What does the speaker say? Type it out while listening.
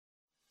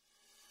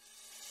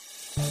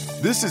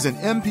This is an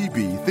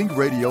MPB Think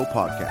Radio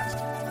podcast.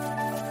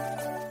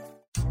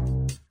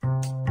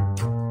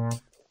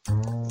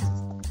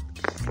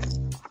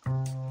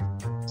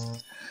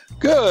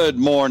 Good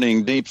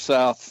morning, Deep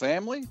South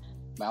family.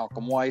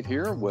 Malcolm White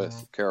here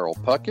with Carol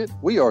Puckett.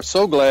 We are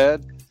so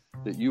glad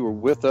that you are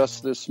with us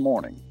this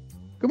morning.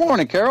 Good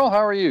morning, Carol.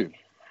 How are you?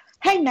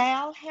 Hey,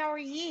 Mal. How are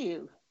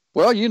you?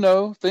 Well, you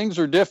know, things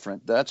are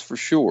different, that's for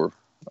sure.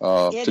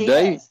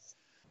 Today is.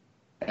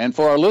 And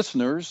for our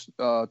listeners,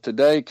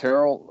 today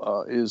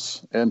Carol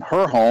is in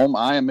her home.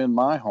 I am in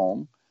my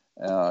home.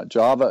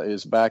 Java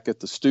is back at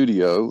the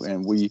studio,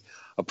 and we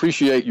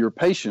appreciate your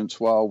patience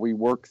while we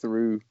work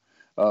through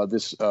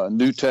this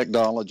new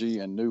technology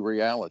and new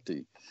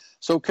reality.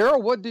 So,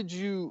 Carol, what did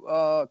you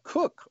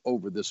cook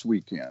over this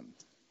weekend?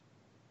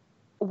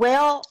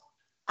 Well,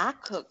 I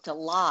cooked a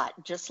lot,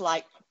 just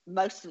like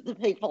most of the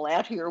people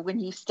out here. When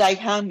you stay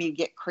home, you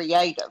get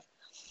creative.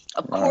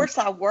 Of course,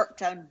 I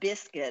worked on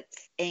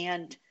biscuits,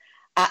 and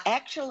I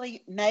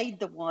actually made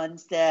the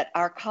ones that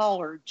our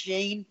caller,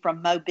 Gene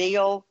from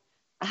Mobile,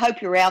 I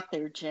hope you're out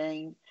there,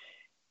 Gene.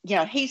 You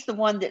know, he's the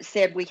one that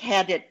said we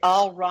had it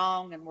all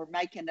wrong and we're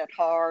making it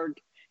hard.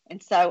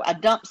 And so I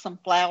dumped some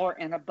flour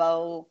in a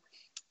bowl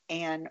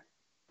and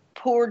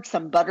poured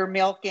some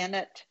buttermilk in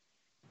it.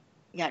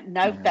 Yeah,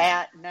 no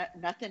fat,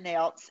 nothing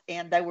else.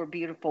 And they were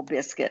beautiful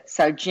biscuits.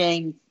 So,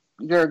 Gene,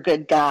 you're a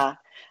good guy.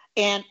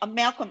 And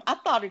Malcolm, I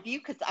thought of you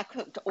because I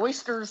cooked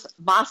oysters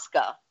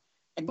Mosca.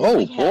 And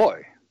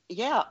boy.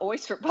 Yeah,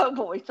 oyster po'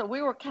 boy. So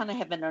we were kind of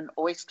having an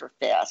oyster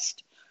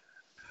fest.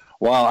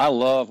 Wow, I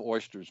love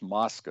oysters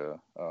Mosca,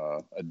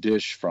 a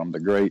dish from the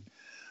great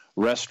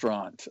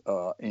restaurant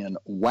in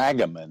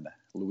Wagaman,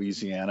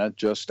 Louisiana,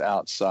 just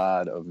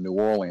outside of New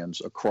Orleans,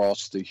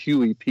 across the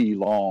Huey P.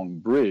 Long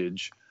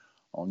Bridge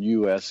on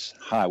U.S.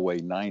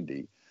 Highway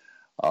 90.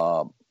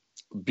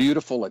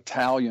 Beautiful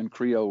Italian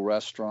Creole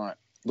restaurant.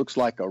 Looks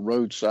like a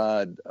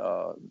roadside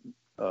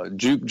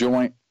juke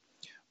joint,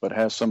 but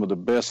has some of the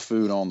best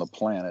food on the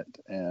planet.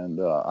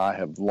 And I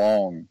have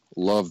long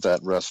loved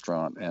that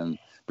restaurant, and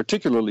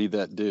particularly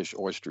that dish,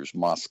 oysters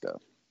Mosca.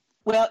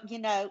 Well, you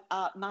know,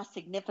 my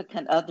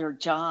significant other,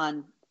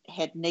 John,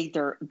 had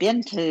neither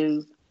been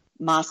to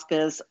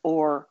Mosca's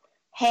or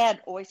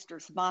had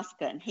oysters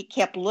Mosca, and he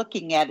kept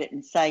looking at it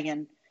and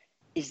saying,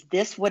 is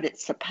this what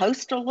it's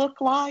supposed to look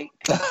like?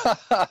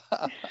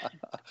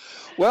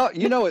 Well,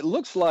 you know, it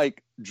looks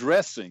like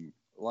dressing,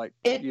 like,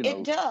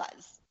 it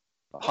does.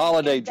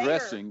 Holiday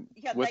dressing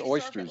with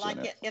oysters in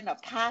it. In a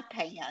pie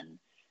pan.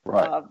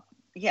 Right.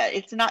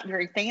 It's not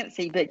very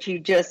fancy, but you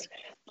just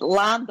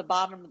line the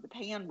bottom of the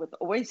pan with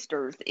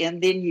oysters,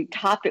 and then you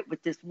top it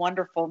with this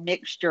wonderful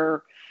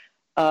mixture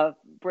of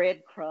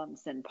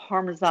breadcrumbs and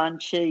Parmesan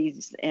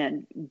cheese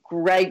and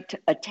great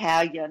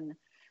Italian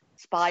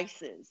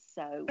spices.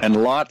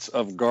 And lots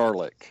of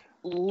garlic.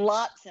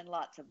 Lots and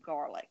lots of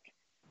garlic.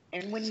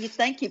 And when you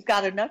think you've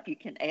got enough, you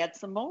can add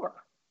some more.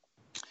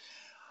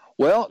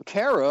 Well,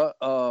 Kara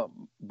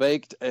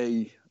baked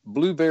a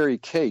blueberry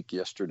cake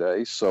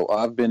yesterday, so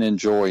I've been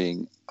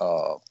enjoying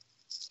a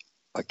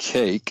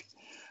cake.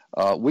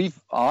 We've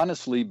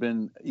honestly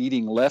been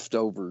eating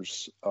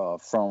leftovers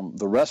from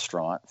the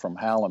restaurant, from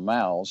Hal and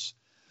Mal's.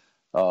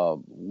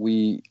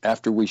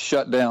 After we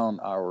shut down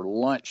our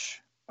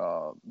lunch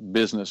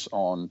business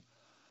on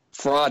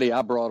Friday,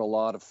 I brought a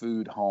lot of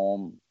food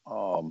home.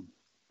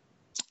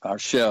 Our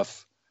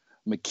chef,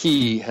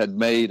 McKee, had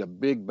made a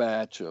big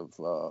batch of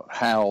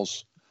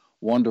Hal's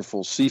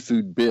wonderful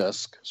seafood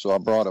bisque, so I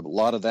brought a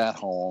lot of that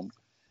home.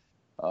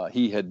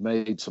 He had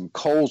made some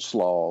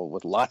coleslaw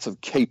with lots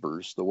of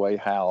capers, the way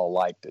Hal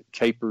liked it,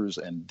 capers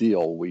and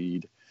dill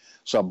weed.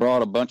 So I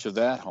brought a bunch of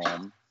that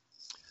home.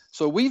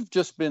 So we've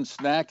just been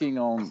snacking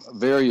on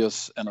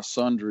various and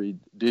sundry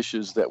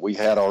dishes that we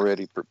had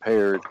already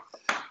prepared.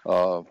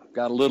 Got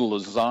a little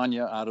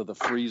lasagna out of the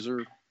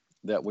freezer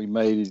that we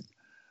made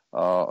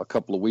a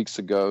couple of weeks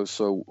ago.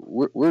 So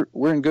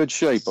we're in good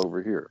shape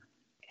over here.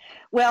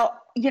 Well,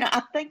 you know,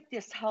 I think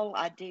this whole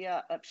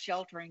idea of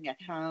sheltering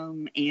at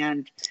home,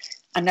 and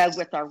I know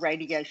with our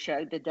radio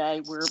show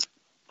today, we're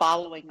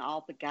following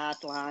all the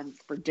guidelines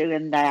for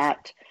doing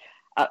that.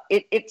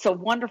 It's a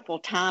wonderful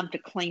time to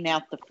clean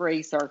out the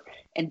freezer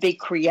and be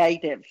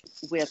creative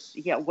with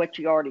what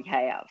you already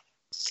have.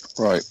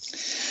 Right.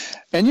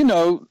 And, you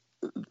know,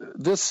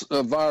 this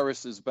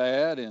virus is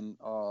bad, and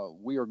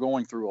we are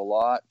going through a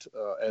lot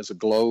as a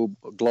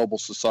global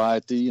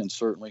society, and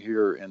certainly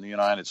here in the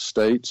United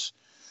States.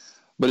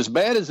 But as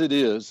bad as it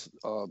is,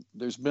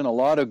 there's been a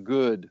lot of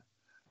good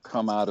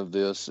come out of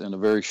this in a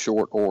very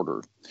short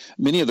order.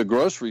 Many of the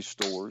grocery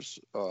stores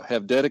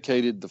have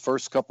dedicated the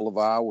first couple of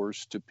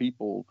hours to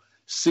people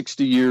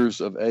 60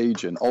 years of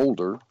age and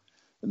older.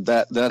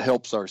 That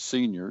helps our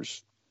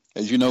seniors.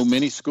 As you know,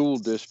 many school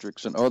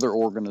districts and other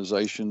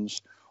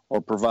organizations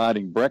are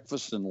providing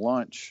breakfast and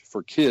lunch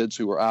for kids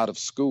who are out of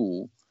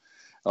school,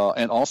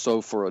 and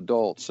also for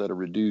adults at a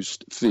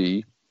reduced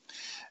fee.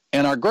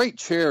 And our great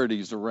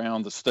charities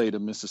around the state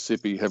of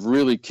Mississippi have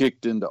really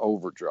kicked into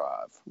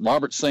overdrive.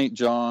 Robert St.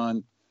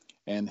 John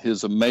and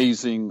his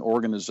amazing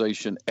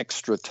organization,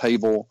 Extra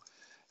Table,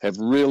 have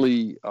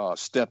really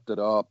stepped it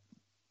up.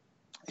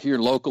 Here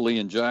locally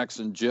in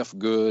Jackson, Jeff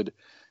Good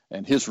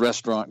and his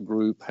restaurant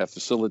group have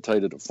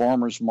facilitated a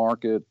farmer's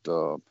market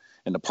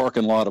in the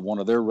parking lot of one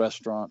of their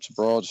restaurants,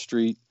 Broad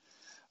Street.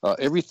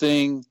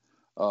 Everything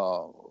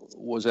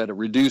was at a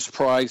reduced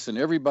price, and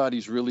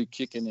everybody's really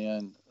kicking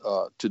in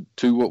to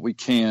do what we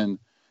can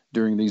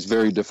during these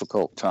very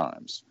difficult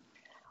times.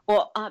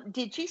 Well,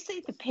 did you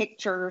see the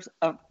pictures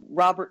of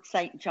Robert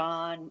St.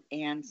 John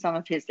and some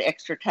of his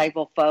Extra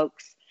Table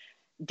folks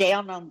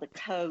down on the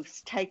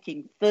coast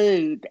taking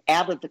food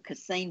out of the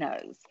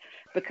casinos?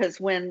 Because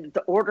when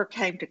the order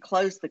came to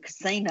close the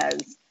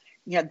casinos,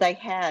 they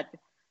had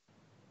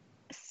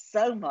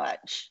so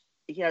much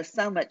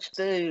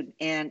food,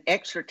 and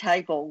Extra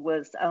Table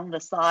was on the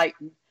site.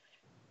 And,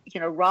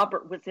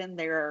 Robert was in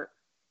there,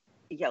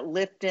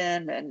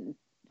 lifting and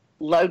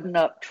loading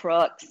up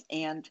trucks.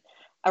 And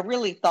I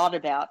really thought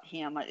about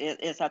him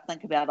as I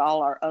think about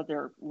all our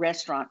other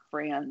restaurant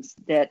friends,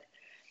 that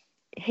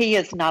he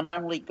is not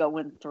only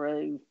going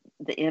through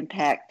the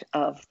impact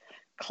of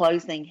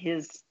closing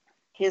his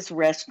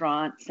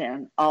restaurants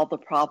and all the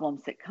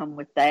problems that come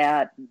with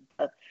that,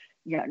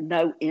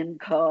 no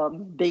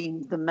income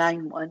being the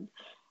main one.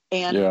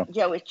 And,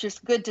 it's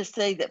just good to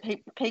see that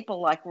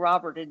people like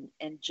Robert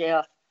and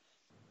Jeff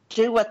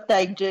do what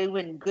they do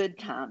in good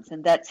times,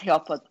 and that's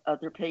help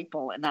other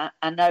people. And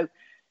I know,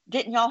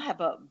 didn't y'all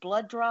have a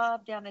blood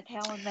drive down at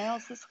Hal &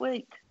 Mal's this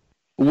week?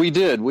 We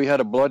did. We had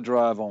a blood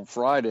drive on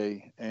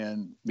Friday,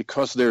 and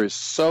because there is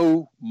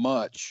so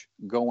much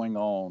going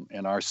on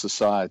in our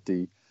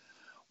society,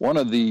 one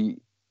of the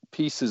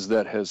pieces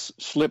that has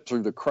slipped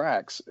through the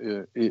cracks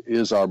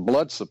is our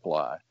blood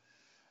supply,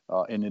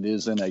 and it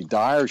is in a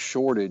dire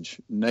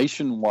shortage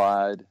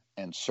nationwide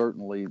and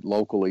certainly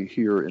locally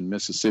here in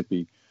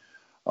Mississippi.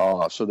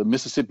 So the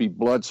Mississippi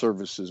Blood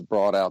Services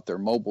brought out their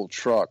mobile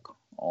truck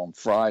on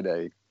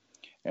Friday,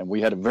 and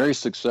we had a very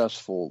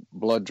successful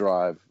blood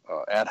drive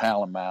at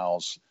Hal &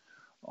 Mal's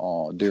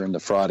during the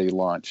Friday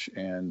lunch.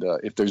 And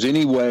if there's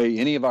any way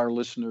any of our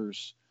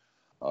listeners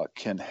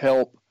can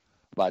help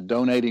by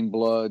donating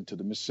blood to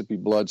the Mississippi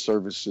Blood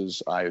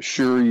Services, I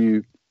assure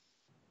you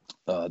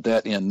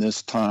that in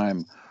this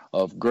time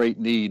of great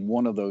need,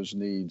 one of those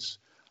needs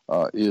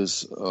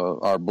is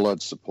our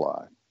blood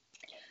supply.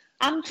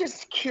 I'm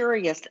just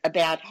curious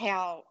about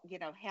how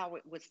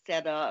it was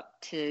set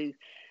up to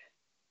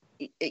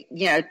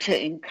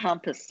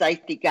encompass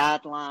safety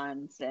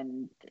guidelines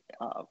and,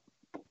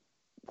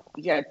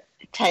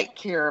 take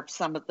care of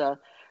some of the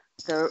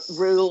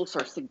rules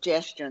or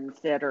suggestions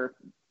that are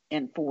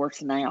in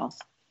force now.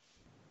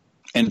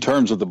 In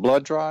terms of the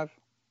blood drive?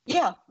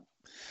 Yeah.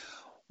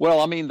 Well,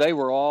 I mean, they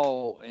were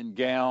all in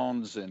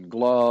gowns and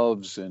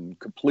gloves and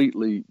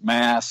completely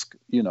masked,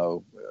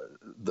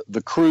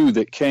 the crew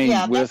that came with.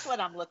 Yeah, that's what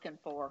I'm looking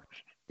for.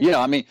 Yeah,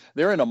 I mean,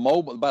 they're in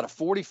about a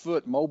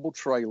 40-foot mobile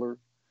trailer.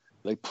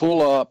 They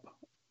pull up.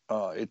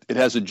 It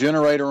has a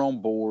generator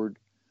on board.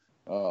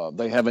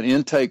 They have an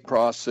intake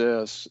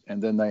process,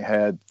 and then they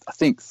had, I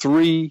think,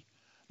 3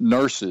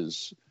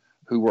 nurses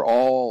who were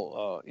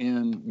all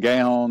in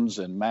gowns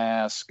and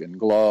masks and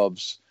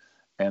gloves,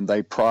 and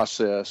they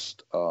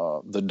processed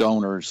the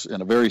donors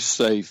in a very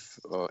safe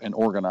and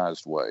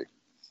organized way.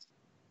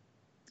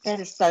 That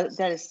is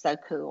so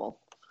cool.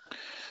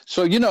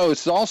 So,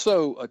 it's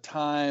also a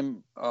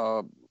time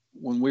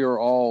when we are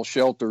all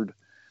sheltered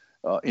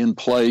in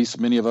place.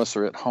 Many of us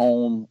are at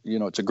home.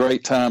 It's a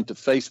great time to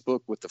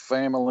Facebook with the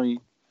family,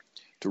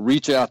 to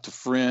reach out to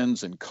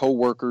friends and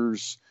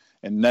coworkers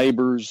and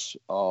neighbors.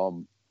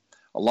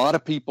 A lot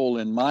of people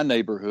in my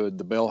neighborhood,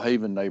 the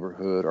Belhaven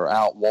neighborhood, are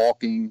out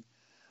walking,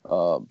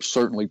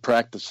 certainly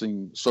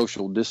practicing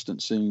social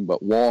distancing,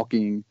 but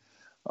walking,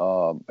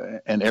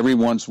 and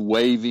everyone's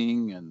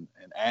waving and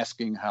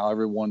asking how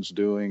everyone's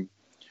doing.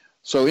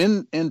 So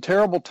in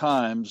terrible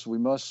times, we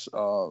must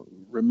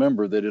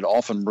remember that it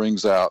often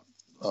brings out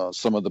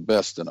some of the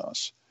best in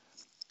us.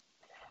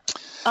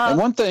 And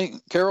one thing,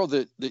 Carol,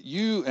 that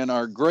you and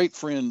our great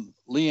friend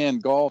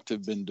Leanne Galt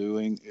have been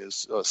doing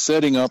is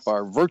setting up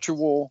our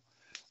virtual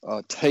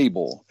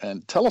table.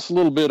 And tell us a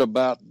little bit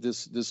about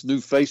this new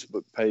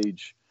Facebook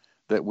page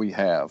that we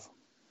have.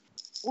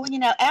 Well,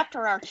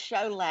 after our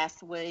show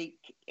last week,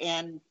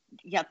 and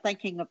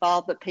thinking of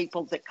all the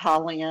people that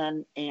call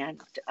in,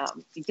 and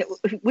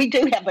we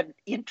do have an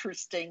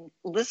interesting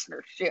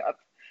listenership,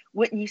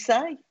 wouldn't you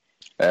say?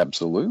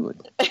 Absolutely.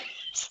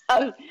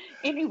 So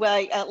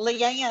anyway,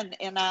 Leanne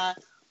and I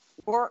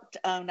worked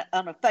on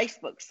a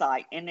Facebook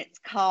site, and it's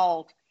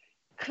called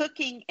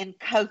Cooking and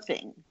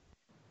Coping,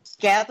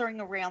 Gathering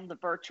Around the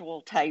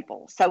Virtual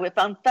Table. So if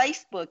on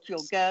Facebook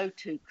you'll go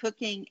to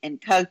Cooking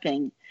and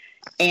Coping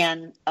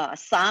and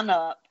sign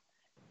up,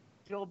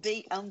 you'll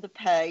be on the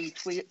page.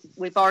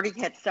 We've already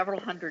had several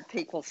hundred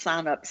people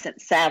sign up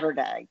since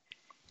Saturday.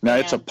 Now,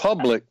 it's a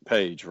public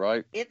page,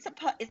 right? It's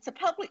a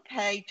public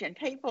page, and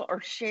people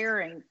are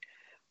sharing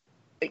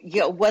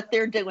what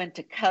they're doing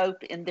to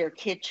cope in their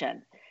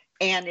kitchen.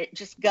 And it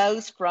just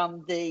goes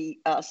from the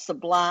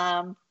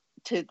sublime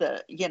to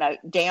the,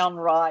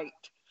 downright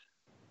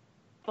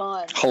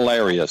fun.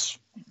 Hilarious.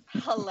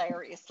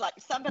 Hilarious. Like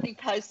somebody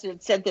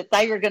posted, said that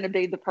they are going to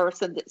be the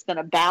person that's going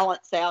to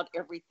balance out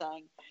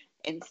everything.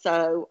 And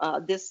so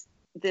this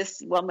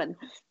woman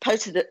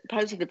posted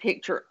a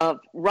picture of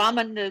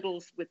ramen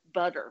noodles with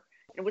butter.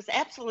 It was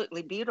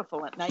absolutely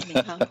beautiful. It made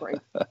me hungry.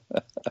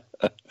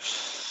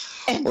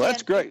 Well,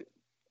 that's great.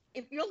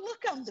 If you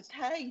look on the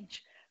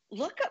page,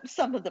 look up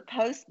some of the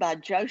posts by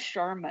Joe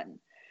Sherman.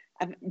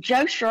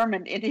 Joe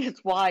Sherman and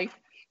his wife,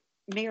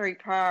 Mary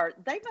Pryor,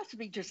 they must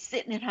be just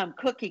sitting at home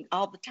cooking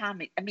all the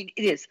time. I mean,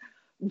 it is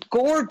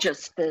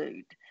gorgeous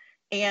food.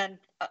 And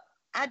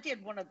I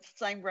did one of the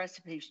same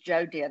recipes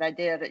Joe did. I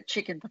did a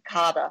chicken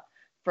piccata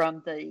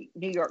from the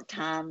New York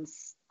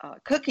Times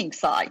cooking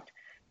site.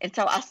 And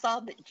so I saw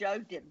that Joe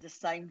did the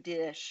same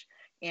dish.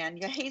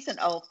 And he's an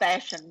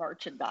old-fashioned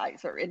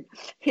merchandiser. And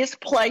his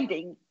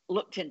plating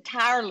looked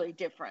entirely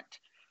different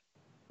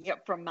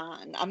from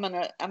mine. I'm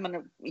gonna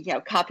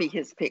copy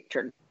his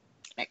picture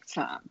next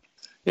time.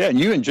 Yeah, and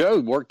you and Joe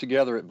worked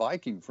together at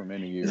Viking for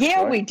many years.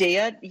 Yeah, right? we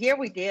did. Yeah,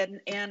 we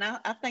did. And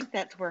I think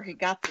that's where he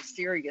got the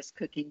serious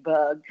cooking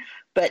bug.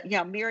 But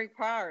Mary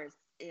Pryor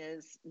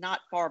is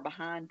not far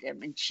behind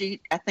him, and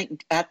I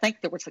think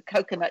there was a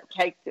coconut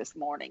cake this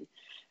morning.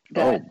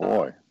 But, oh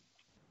boy.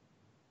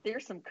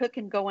 There's some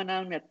cooking going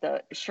on at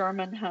the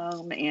Sherman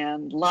home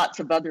and lots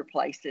of other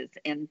places.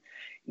 And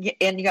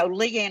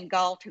Leanne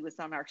Galt, who was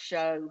on our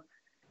show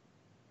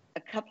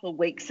a couple of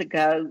weeks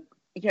ago,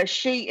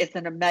 she is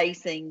an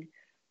amazing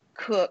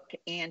cook,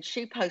 and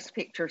she posts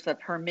pictures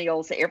of her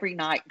meals every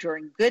night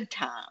during good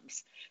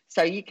times.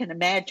 So you can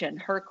imagine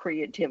her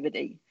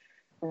creativity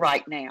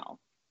right now.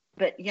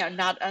 But,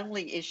 not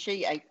only is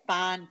she a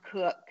fine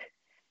cook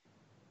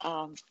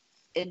and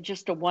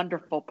just a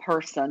wonderful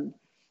person,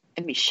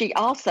 I mean, she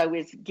also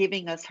is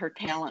giving us her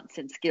talents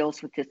and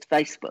skills with this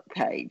Facebook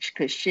page,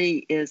 because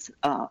she is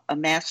a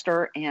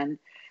master, and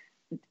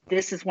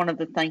this is one of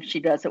the things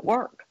she does at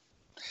work.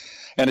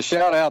 And a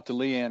shout out to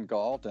Leanne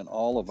Galt and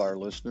all of our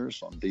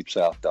listeners on Deep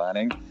South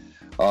Dining.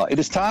 It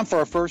is time for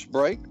our first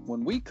break.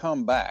 When we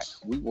come back,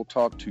 we will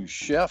talk to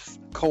Chef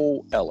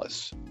Cole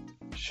Ellis.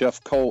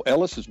 Chef Cole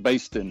Ellis is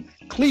based in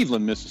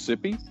Cleveland,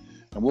 Mississippi,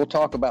 and we'll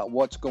talk about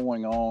what's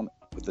going on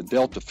with the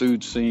Delta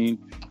food scene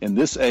in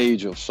this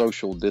age of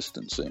social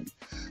distancing.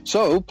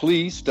 So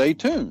please stay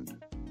tuned.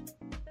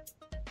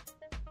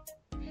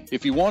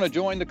 If you want to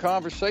join the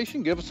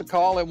conversation, give us a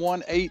call at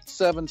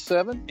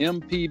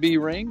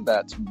 1-877-MPB-RING.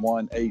 That's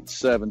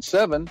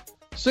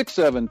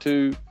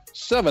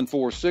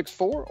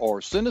 1-877-672-7464,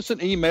 or send us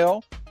an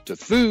email to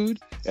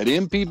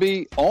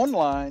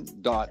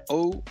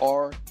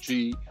food@mpbonline.org.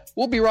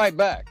 We'll be right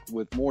back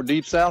with more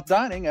Deep South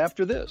Dining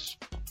after this.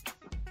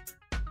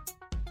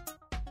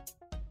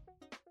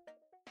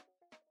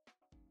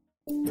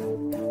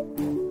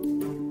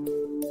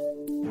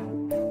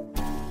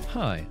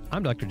 Hi,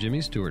 I'm Dr.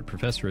 Jimmy Stewart,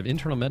 Professor of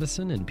Internal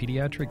Medicine and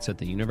Pediatrics at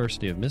the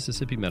University of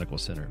Mississippi Medical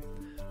Center.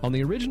 On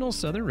the original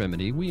Southern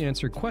Remedy, we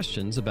answer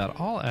questions about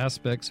all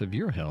aspects of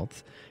your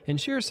health and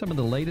share some of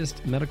the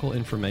latest medical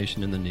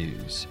information in the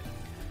news.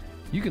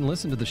 You can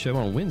listen to the show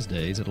on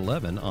Wednesdays at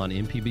 11 on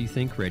MPB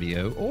Think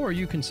Radio, or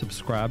you can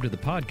subscribe to the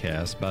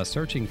podcast by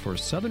searching for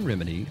Southern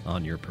Remedy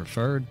on your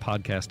preferred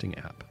podcasting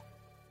app.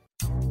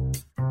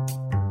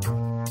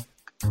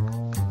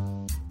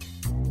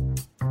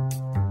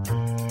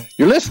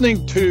 You're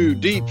listening to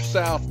Deep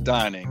South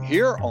Dining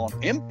here on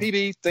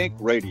MPB Think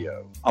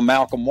Radio. I'm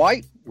Malcolm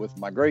White with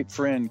my great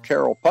friend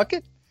Carol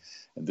Puckett,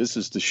 and this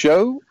is the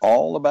show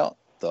all about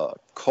the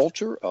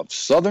culture of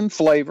Southern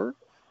flavor,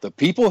 the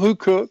people who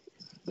cook,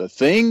 the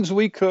things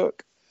we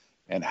cook,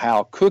 and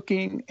how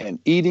cooking and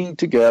eating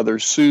together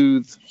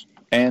soothes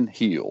and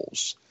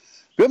heals.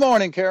 Good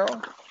morning,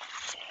 Carol.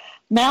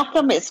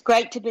 Malcolm, it's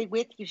great to be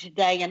with you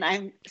today, and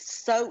I'm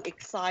so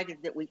excited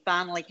that we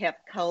finally have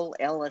Cole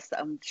Ellis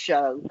on the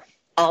show,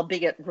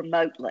 albeit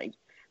remotely.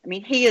 I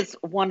mean, he is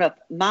one of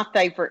my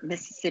favorite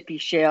Mississippi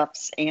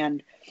chefs,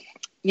 and,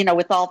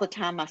 with all the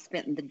time I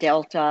spent in the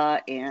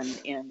Delta and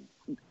in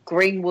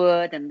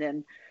Greenwood and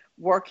then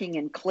working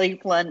in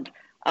Cleveland,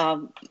 I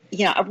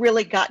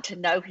really got to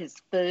know his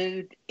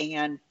food,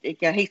 and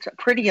he's a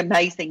pretty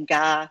amazing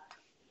guy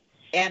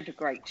and a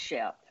great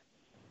chef.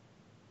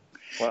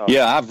 Wow.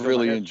 Yeah, I've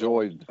really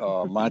enjoyed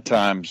my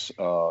times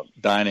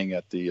dining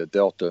at the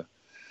Delta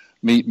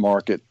Meat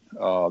Market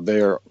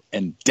there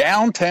in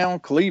downtown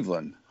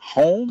Cleveland,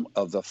 home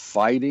of the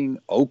Fighting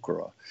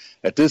Okra.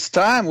 At this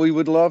time, we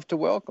would love to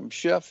welcome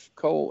Chef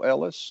Cole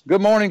Ellis.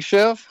 Good morning,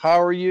 Chef.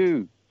 How are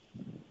you?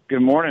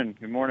 Good morning.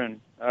 Good morning.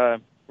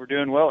 We're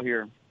doing well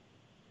here.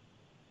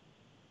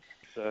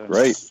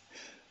 Great.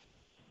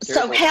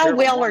 So how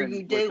well are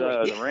you doing?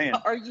 The rain.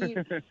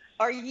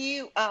 Are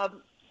you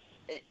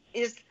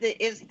is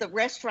the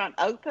restaurant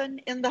open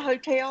in the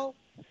hotel?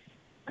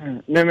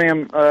 No,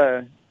 ma'am.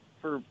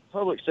 For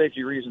public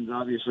safety reasons,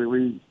 obviously,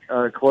 we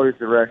closed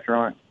the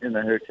restaurant in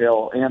the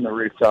hotel and the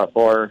rooftop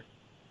bar.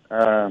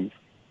 As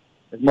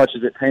much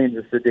as it pains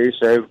us to do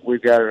so,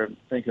 we've got to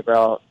think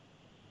about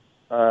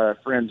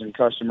friends and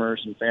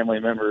customers and family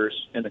members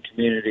in the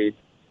community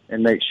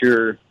and make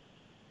sure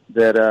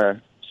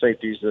that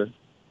safety is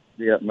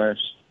the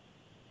utmost.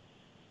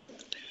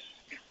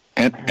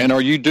 And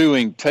are you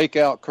doing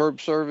takeout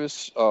curb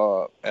service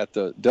at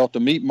the Delta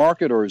Meat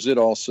Market, or is it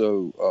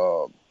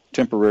also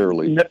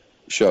temporarily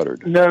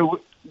shuttered? No,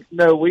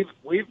 we've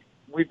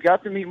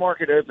got the meat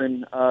market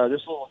open.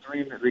 This little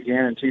dream that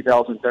began in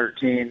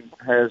 2013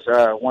 has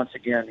once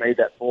again made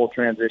that full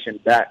transition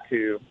back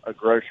to a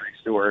grocery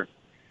store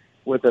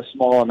with a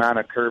small amount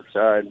of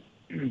curbside.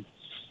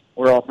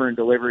 We're offering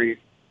delivery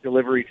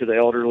to the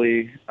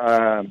elderly,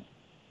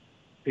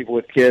 people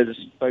with kids,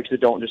 folks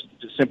that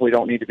just simply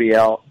don't need to be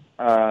out.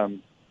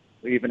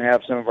 We even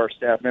have some of our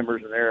staff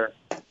members and their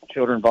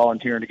children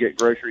volunteering to get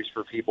groceries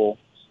for people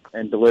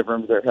and deliver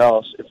them to their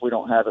house. If we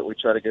don't have it, we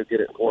try to go get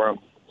it for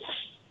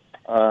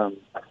them.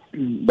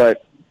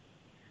 But,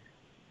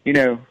 you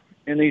know,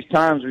 in these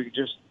times, we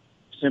just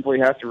simply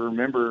have to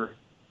remember,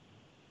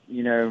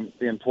 you know,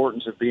 the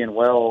importance of being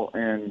well,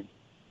 and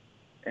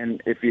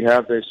if you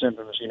have those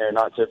symptoms, you know,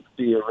 not to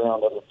be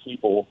around other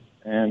people.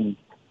 And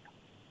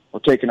we're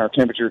taking our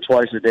temperature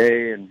twice a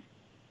day, and,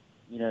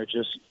 you know,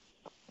 just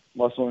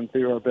muscling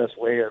through our best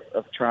way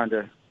of trying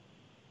to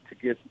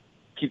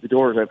keep the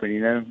doors open, you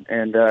know,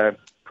 and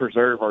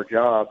preserve our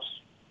jobs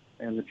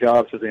and the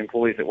jobs of the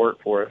employees that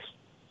work for us.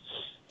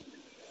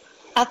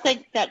 I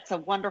think that's a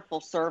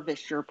wonderful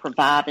service you're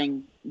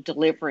providing,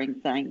 delivering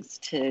things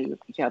to,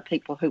 you know,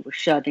 people who were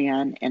shut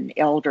in and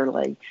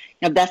elderly.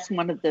 You know, that's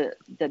one of the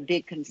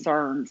big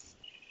concerns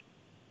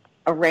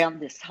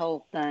around this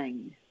whole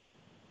thing.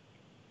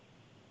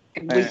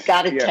 And we've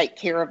got to take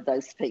care of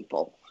those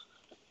people.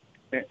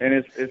 And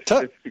it's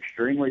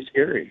extremely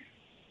scary.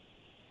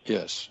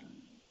 Yes.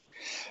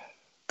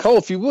 Cole,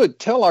 if you would,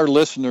 tell our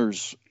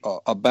listeners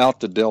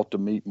about the Delta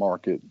Meat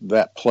Market,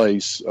 that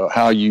place,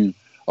 how you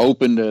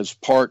opened as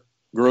part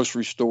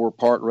grocery store,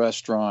 part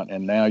restaurant,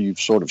 and now you've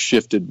sort of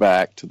shifted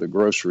back to the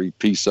grocery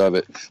piece of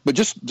it. But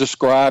just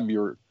describe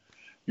your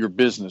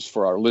business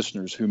for our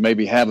listeners who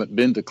maybe haven't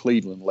been to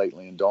Cleveland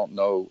lately and don't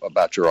know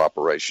about your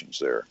operations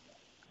there.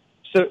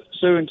 So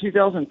in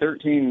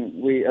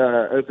 2013, we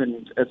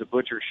opened as a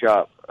butcher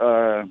shop,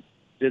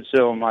 did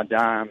so on my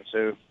dime.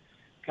 So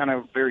kind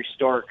of very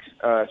stark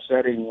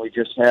setting. We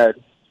just had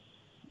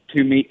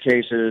 2 meat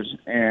cases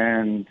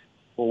and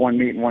one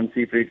meat and one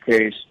seafood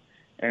case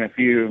and a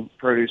few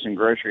produce and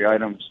grocery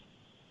items.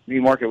 Meat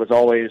Market was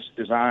always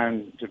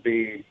designed to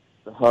be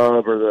the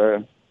hub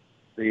or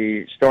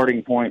the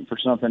starting point for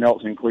something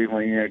else in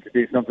Cleveland, you know, to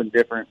do something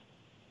different.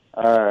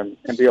 And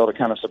be able to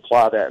kind of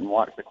supply that and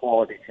watch the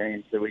quality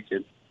change so we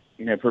could,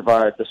 you know,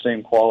 provide the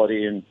same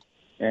quality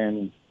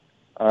and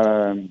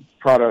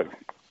product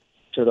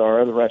to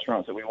our other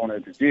restaurants that we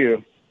wanted to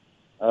do.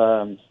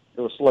 It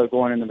was slow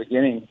going in the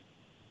beginning,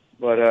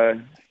 but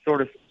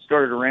sort of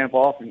started to ramp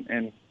off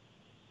and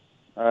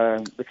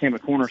became a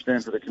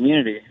cornerstone for the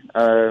community.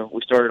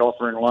 We started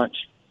offering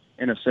lunch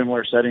in a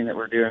similar setting that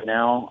we're doing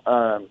now.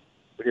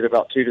 We did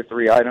about 2 to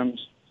 3 items.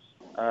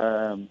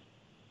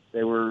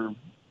 They were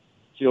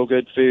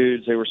feel-good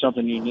foods. They were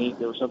something unique.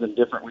 They were something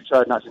different. We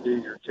tried not to do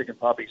your chicken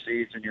poppy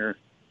seeds and your,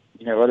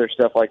 you know, other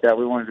stuff like that.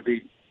 We wanted to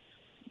be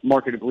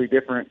marketably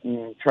different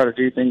and try to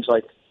do things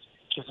like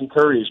chicken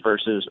curries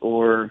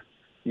or,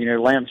 you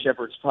know, lamb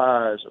shepherd's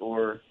pies,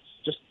 or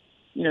just,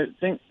 you know,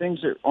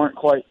 things that aren't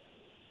quite.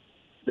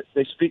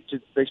 They speak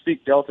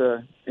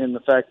Delta in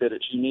the fact that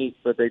it's unique,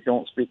 but they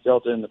don't speak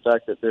Delta in the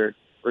fact that they're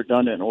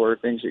redundant or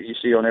things that you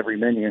see on every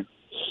menu.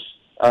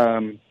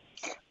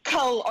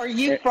 Cole, are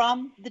you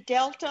from the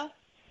Delta?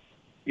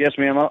 Yes,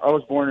 ma'am. I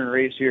was born and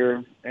raised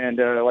here, and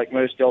like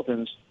most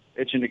Deltans,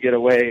 itching to get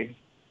away.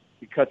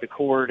 You cut the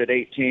cord at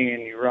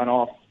 18, you run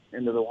off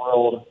into the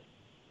world,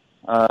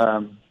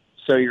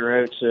 sow your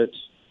oats. In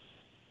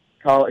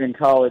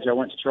college, I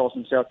went to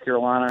Charleston, South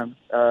Carolina.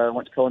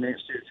 Went to Culinary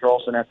Institute of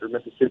Charleston after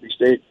Mississippi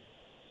State,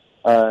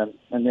 and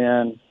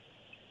then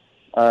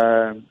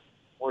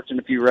worked in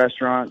a few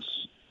restaurants.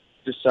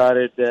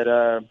 Decided that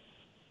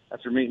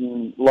after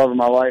meeting the love of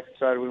my life,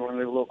 decided we wanted to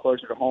live a little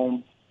closer to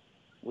home.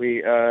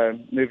 We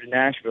moved to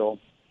Nashville,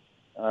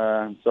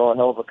 saw a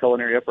hell of a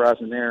culinary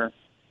uprising there,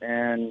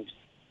 and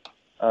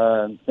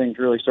things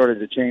really started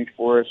to change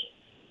for us.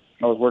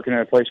 I was working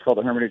at a place called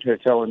the Hermitage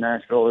Hotel in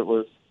Nashville. It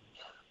was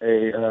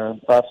a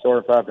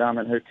 5-star,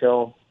 5-diamond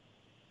hotel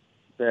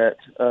that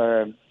we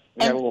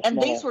had a little small. And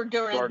these were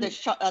during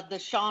the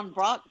Sean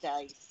Brock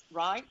days,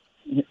 right?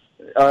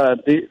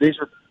 These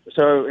were,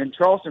 so in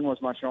Charleston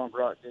was my Sean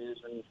Brock days,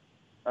 and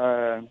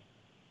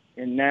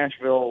in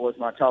Nashville was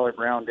my Tyler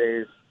Brown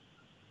days.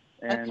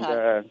 And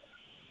I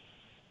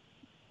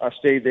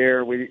stayed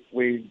there.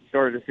 We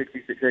started a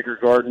 66-acre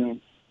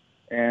garden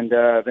and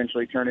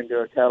eventually turned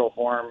into a cattle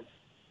farm.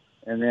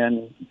 And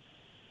then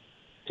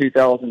in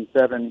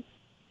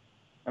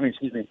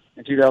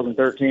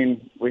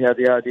 2013, we had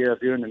the idea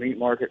of doing the meat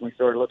market, and we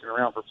started looking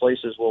around for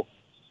places. Well,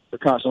 we're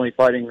constantly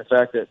fighting the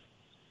fact that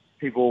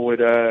people would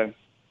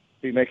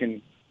be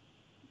making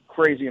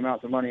crazy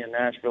amounts of money in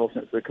Nashville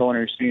since the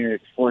culinary scene had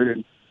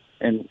exploded.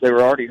 and they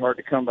were already hard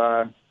to come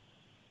by.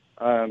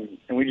 And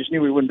we just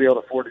knew we wouldn't be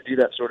able to afford to do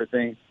that sort of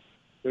thing.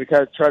 So we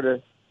kind of tried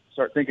to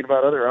start thinking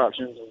about other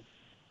options. And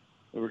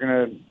we were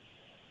going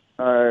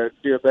to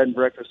do a bed and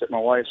breakfast at my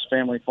wife's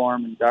family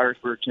farm in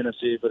Dyersburg,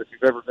 Tennessee. But if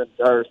you've ever been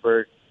to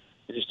Dyersburg,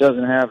 it just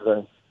doesn't have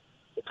the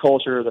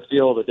culture or the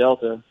feel of the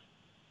Delta.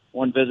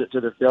 One visit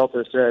to the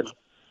Delta said,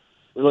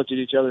 we looked at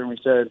each other and we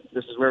said,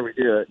 this is where we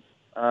do it.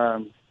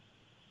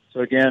 So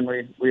again,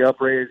 we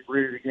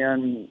uprooted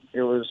again.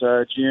 It was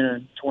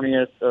June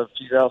 20th of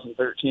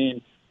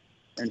 2013,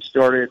 and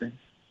started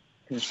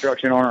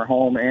construction on our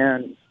home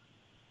and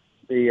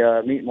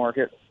the meat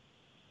market.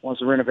 Once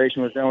the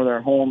renovation was done with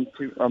our home,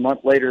 a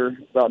month later,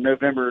 about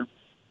November,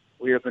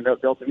 we opened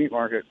up Delta Meat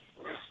Market.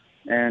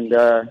 And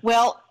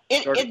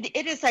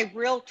it is a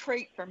real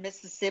treat for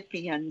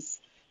Mississippians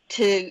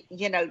to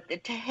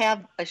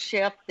have a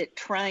chef that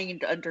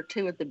trained under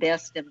two of the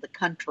best in the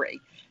country.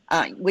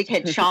 We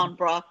had Sean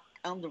Brock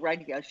on the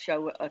radio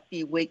show a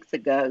few weeks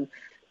ago,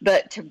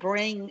 but to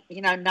bring,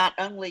 not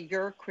only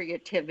your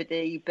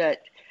creativity,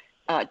 but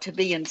to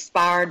be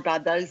inspired by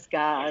those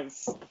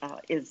guys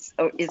is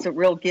a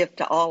real gift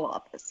to all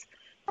of us,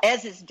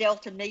 as is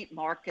Delta Meat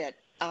Market.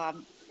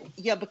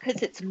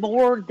 Because it's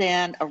more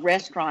than a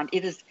restaurant.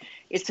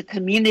 It's a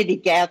community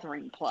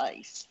gathering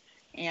place,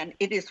 and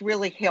it has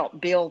really helped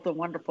build the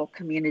wonderful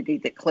community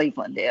that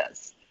Cleveland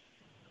is.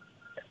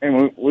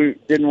 And we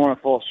didn't want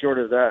to fall short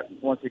of that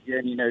once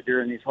again,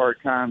 during these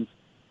hard times.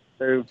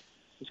 So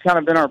it's kind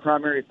of been our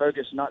primary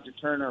focus not to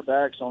turn our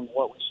backs on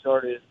what we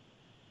started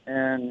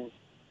and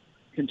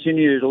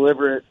continue to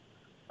deliver it,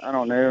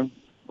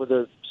 with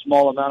a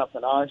small amount of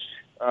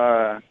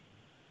panache.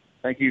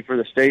 Thank you for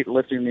the state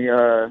lifting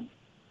the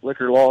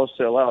liquor laws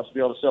to allow us to be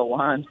able to sell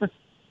wine.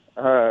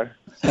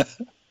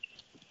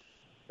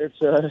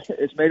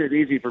 It's made it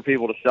easy for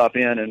people to stop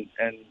in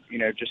and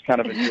just kind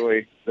of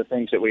enjoy the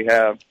things that we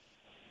have.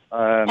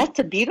 That's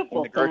a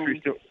beautiful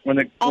thing. When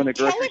the grocery tell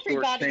store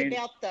everybody changed,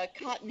 about the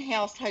Cotton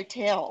House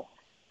Hotel,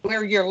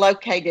 where you're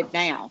located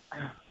now.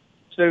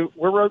 So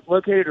we're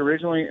located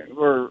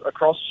we're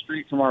across the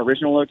street from our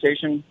original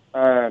location.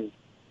 Cotton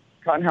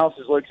House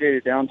is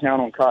located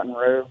downtown on Cotton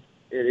Row.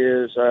 It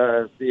is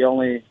the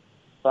only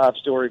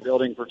 5-story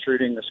building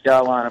protruding the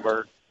skyline of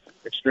our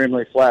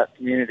extremely flat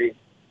community.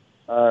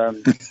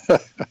 And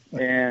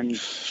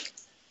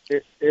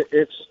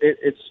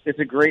it's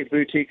a great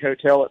boutique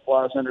hotel. It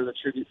flies under the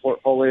Tribute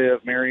portfolio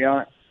of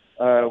Marriott.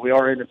 We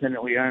are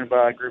independently owned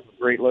by a group of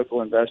great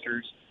local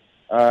investors,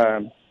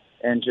 and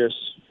just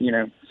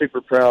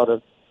super proud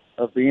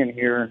of being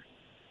here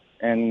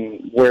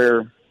and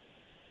where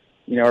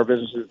our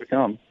business has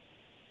become.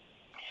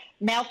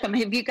 Malcolm,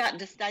 have you gotten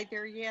to stay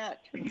there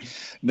yet?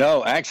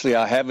 No, actually,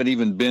 I haven't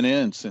even been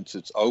in since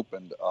it's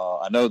opened.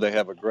 I know they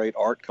have a great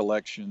art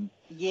collection.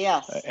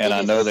 Yes. And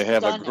I know they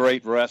have a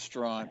great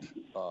restaurant.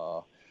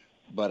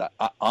 But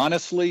I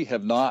honestly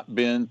have not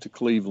been to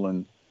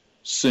Cleveland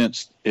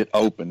since it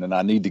opened, and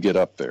I need to get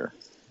up there.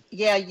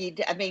 Yeah,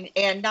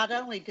 and not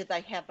only do they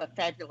have a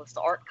fabulous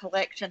art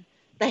collection,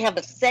 they have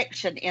a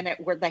section in it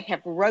where they have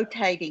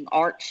rotating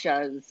art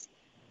shows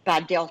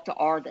by Delta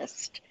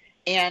artists.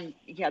 And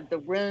the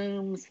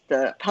rooms,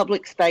 the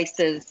public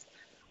spaces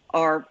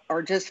are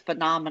just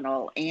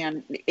phenomenal,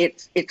 and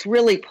it's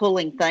really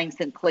pulling things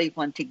in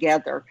Cleveland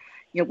together.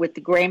 With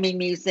the Grammy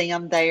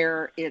Museum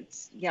there,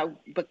 it's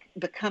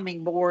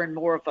becoming more and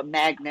more of a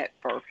magnet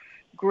for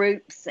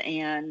groups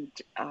and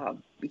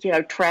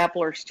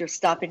travelers just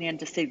stopping in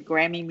to see the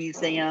Grammy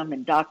Museum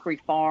and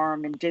Dockery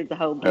Farm and do the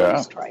whole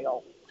Blues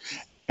Trail.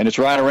 And it's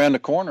right around the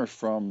corner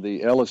from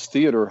the Ellis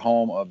Theater,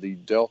 home of the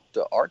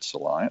Delta Arts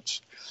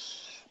Alliance.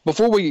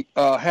 Before we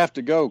have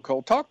to go,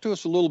 Cole, talk to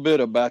us a little bit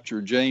about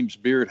your James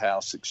Beard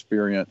House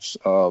experience.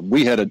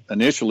 We had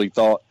initially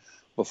thought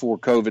before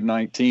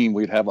COVID-19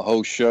 we'd have a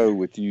whole show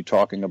with you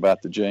talking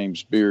about the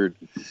James Beard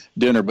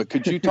dinner, but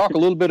could you talk a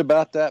little bit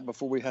about that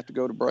before we have to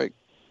go to break?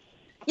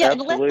 Yeah,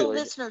 Absolutely. And let the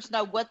listeners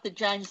know what the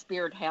James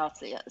Beard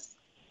House is.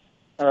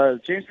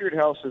 James Beard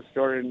House was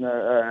started in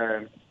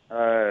the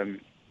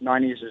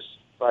 90s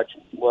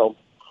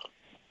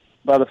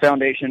by the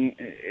foundation.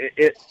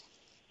 It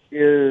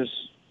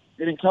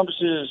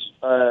encompasses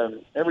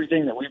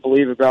everything that we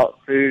believe about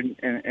food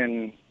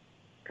and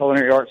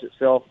culinary arts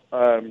itself,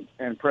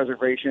 and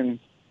preservation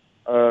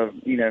of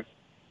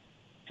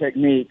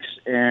techniques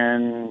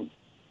and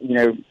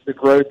the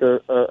growth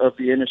of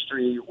the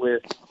industry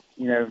with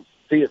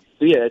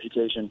via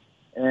education.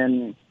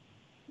 And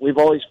we've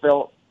always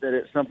felt that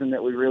it's something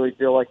that we really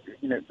feel like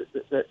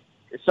that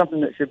it's something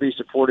that should be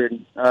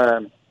supported.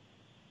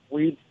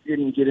 We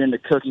didn't get into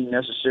cooking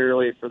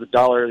necessarily for the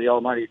dollar, the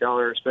almighty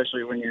dollar,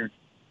 especially when you're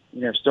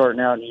starting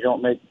out and you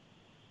don't make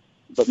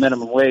but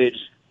minimum wage.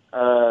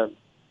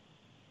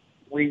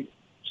 We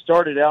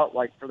started out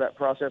for that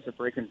process of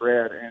breaking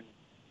bread,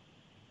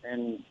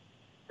 and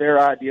their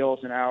ideals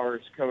and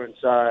ours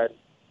coincide,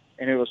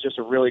 and it was just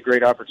a really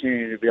great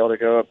opportunity to be able to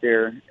go up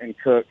there and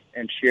cook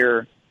and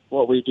share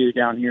what we do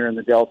down here in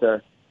the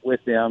Delta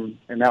with them,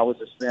 and that was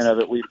the spin of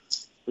it. We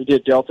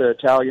did Delta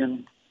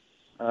Italian,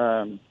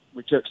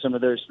 we took some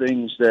of those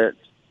things that,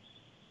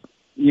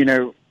 you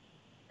know,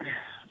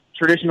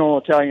 traditional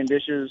Italian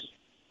dishes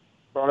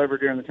brought over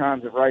during the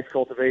times of rice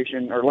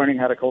cultivation or learning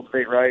how to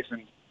cultivate rice,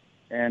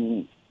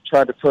 and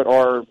tried to put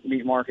our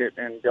meat market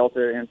and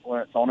Delta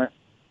influence on it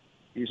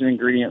using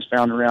ingredients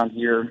found around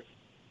here,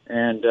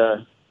 and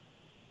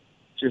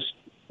just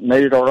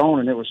made it our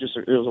own. And it was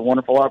a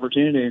wonderful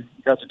opportunity.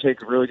 Got to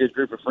take a really good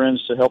group of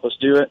friends to help us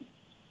do it,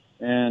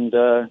 and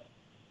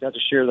got to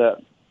share that.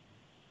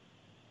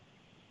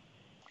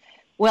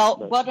 Well,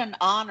 what an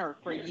honor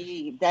for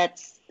you.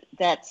 That's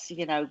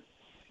you know,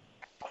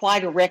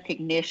 quite a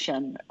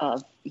recognition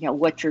of, you know,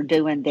 what you're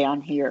doing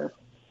down here.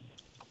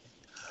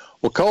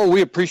 Well, Cole,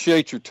 we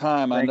appreciate your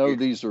time. Thank I know you.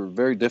 these are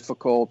very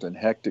difficult and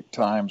hectic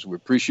times. We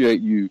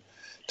appreciate you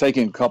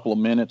taking a couple of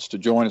minutes to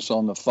join us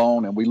on the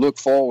phone, and we look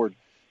forward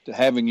to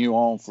having you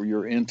on for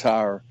your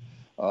entire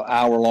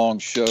hour-long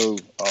show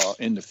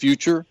in the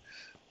future.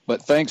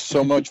 But thanks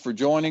so much for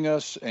joining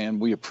us, and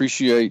we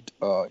appreciate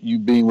you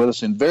being with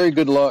us, and very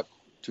good luck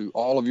to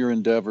all of your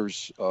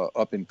endeavors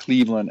up in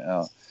Cleveland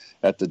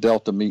at the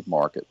Delta Meat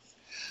Market.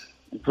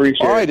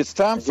 Appreciate it. All right, it's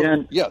time for...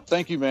 Again, Yeah,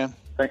 thank you, man.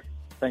 thank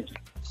you.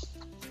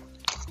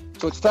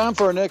 So it's time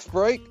for our next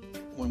break.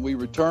 When we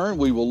return,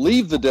 we will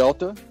leave the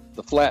Delta,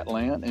 the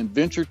flatland, and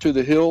venture to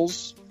the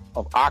hills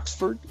of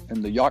Oxford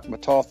and the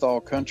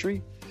Yakmatathal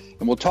country.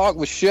 And we'll talk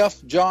with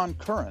Chef John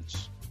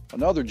Currence,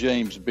 another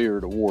James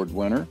Beard Award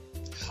winner,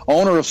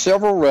 owner of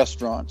several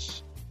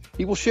restaurants.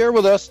 He will share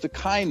with us the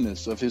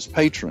kindness of his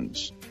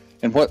patrons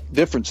and what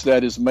difference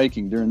that is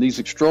making during these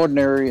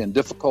extraordinary and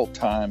difficult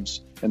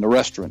times in the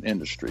restaurant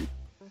industry.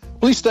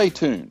 Please stay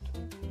tuned.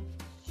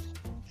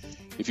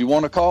 If you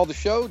want to call the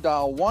show,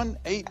 dial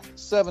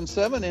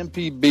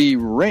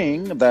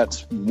 1-877-MPB-RING.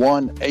 That's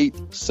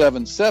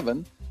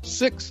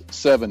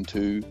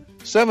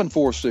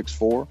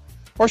 1-877-672-7464.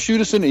 Or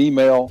shoot us an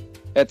email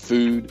at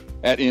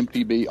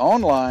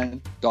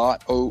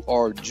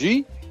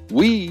food@mpbonline.org.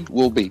 We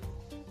will be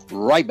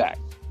right back.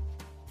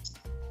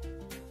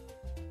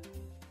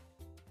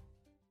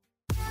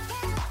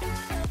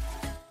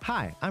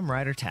 Hi, I'm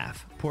Ryder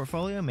Taff,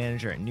 Portfolio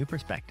Manager at New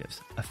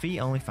Perspectives, a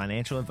fee-only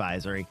financial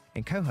advisory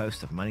and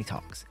co-host of Money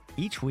Talks.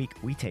 Each week,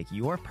 we take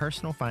your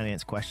personal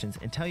finance questions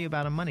and tell you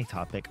about a money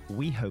topic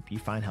we hope you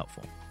find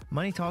helpful.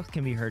 Money Talks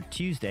can be heard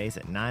Tuesdays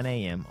at 9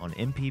 a.m. on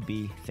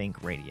MPB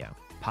Think Radio.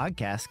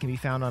 Podcasts can be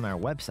found on our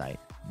website,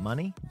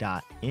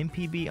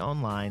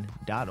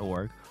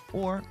 money.mpbonline.org,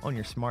 or on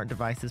your smart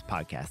device's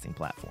podcasting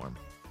platform.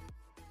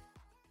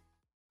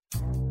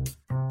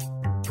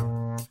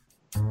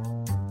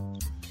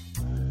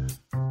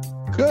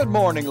 Good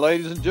morning,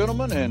 ladies and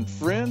gentlemen, and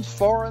friends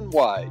far and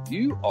wide.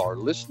 You are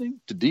listening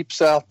to Deep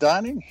South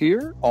Dining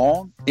here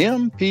on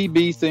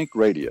MPB Think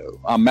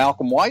Radio. I'm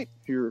Malcolm White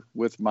here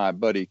with my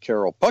buddy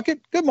Carol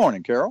Puckett. Good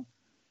morning, Carol.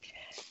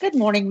 Good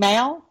morning,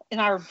 Mal, in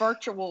our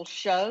virtual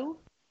show.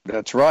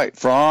 That's right,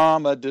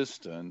 from a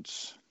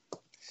distance.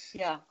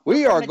 Yeah.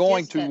 We are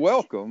going to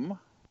welcome,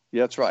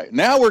 that's right.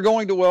 Now we're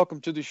going to welcome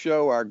to the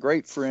show our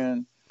great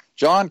friend,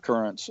 John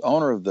Currence,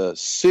 owner of the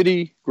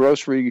City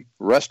Grocery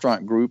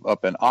Restaurant Group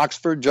up in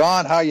Oxford.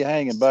 John, how you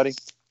hanging, buddy?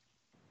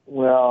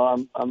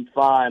 Well, I'm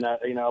fine. I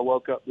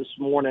woke up this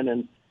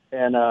morning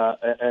and I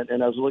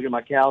was looking at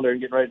my calendar and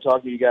getting ready to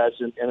talk to you guys,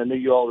 and I knew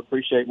you all would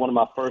appreciate. One of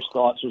my first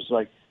thoughts was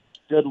like,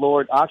 good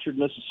Lord, Oxford,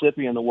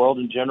 Mississippi, and the world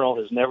in general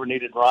has never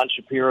needed Ron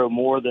Shapiro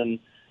more than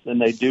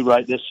they do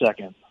right this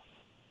second.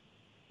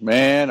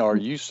 Man, are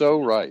you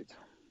so right?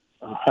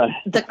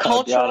 The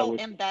cultural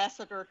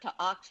ambassador to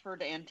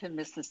Oxford and to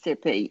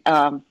Mississippi.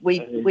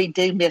 We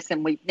do miss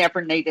him. We've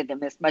never needed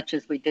him as much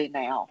as we do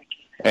now.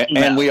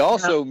 And we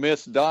also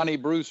miss Donnie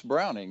Bruce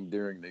Browning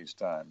during these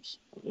times.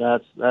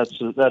 That's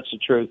the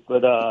truth.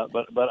 But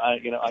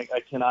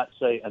I cannot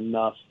say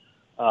enough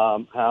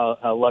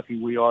how lucky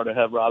we are to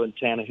have Robin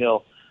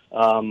Tannehill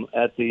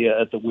at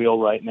the wheel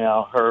right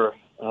now. Her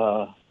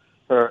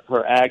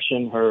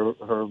action,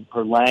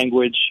 her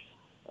language.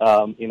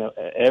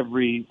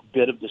 Every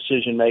bit of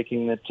decision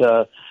making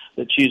that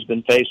she's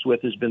been faced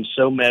with has been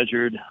so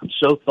measured,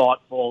 so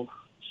thoughtful,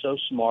 so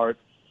smart.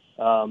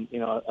 I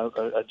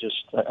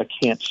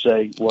can't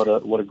say what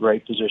a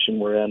great position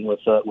we're in with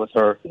her.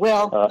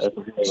 Well,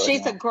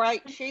 she's a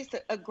great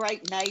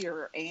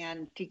mayor,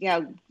 and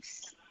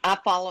I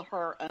follow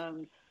her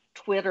on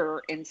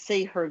Twitter and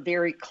see her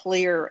very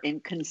clear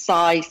and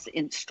concise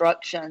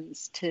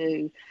instructions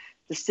to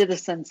the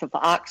citizens of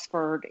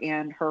Oxford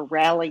and her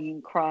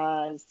rallying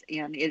cries,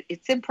 and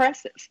it's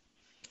impressive.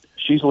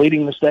 She's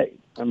leading the state.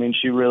 I mean,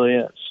 she really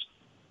is.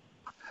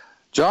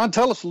 John,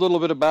 tell us a little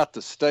bit about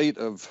the state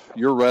of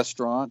your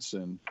restaurants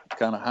and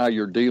kind of how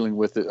you're dealing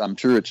with it. I'm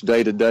sure it's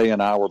day to day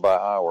and hour by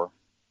hour.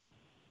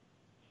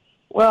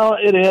 Well,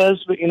 it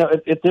is, but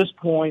at this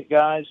point,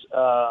 guys,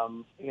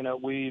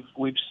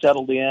 we've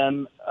settled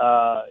in.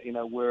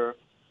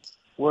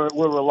 We're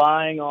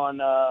relying on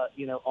our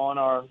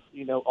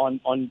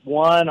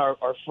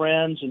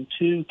friends, and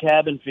two,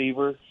 cabin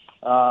fever,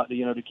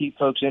 to keep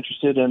folks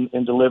interested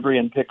in delivery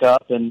and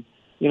pickup. And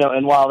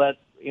while that,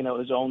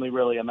 is only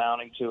really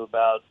amounting to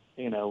about,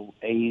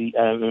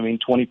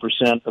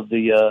 20% of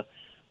the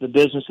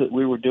business that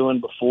we were doing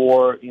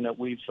before.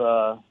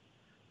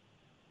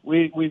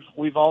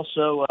 We've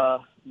also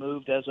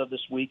moved as of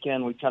this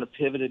weekend. We've kind of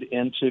pivoted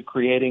into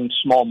creating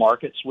small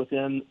markets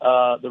within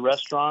the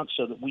restaurant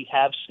so that we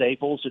have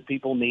staples that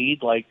people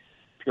need, like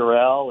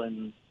Purell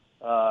and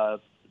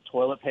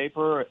toilet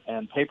paper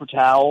and paper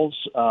towels,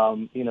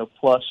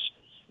 plus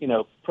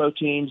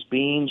proteins,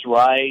 beans,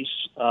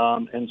 rice,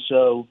 and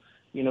so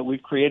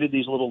we've created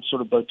these little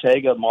sort of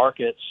bodega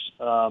markets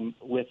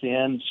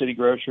within City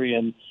Grocery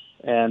and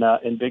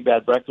Big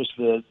Bad Breakfast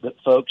that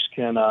folks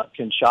can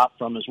shop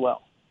from as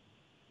well.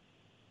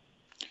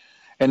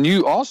 And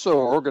you also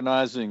are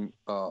organizing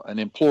an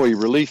employee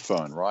relief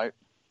fund, right?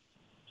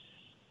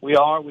 We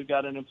are. We've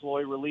got an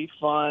employee relief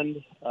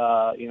fund.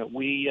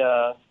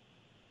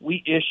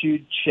 We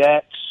issued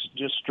checks,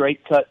 just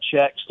straight cut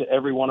checks to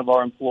every one of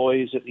our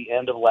employees at the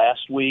end of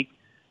last week,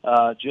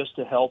 just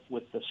to help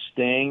with the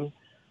sting.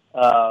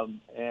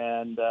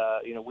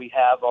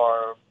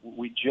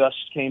 We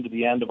just came to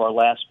the end of our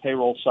last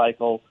payroll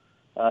cycle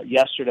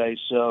yesterday,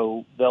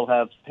 so they'll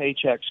have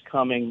paychecks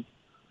coming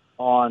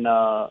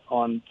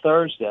on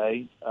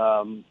Thursday.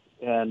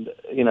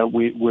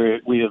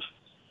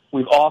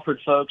 We've offered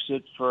folks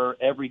that for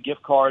every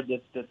gift card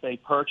that they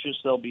purchase,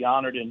 they'll be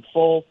honored in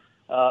full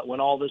when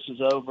all this is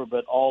over.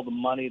 But all the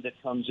money that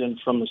comes in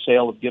from the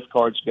sale of gift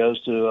cards goes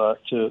to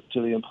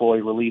the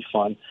employee relief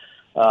fund.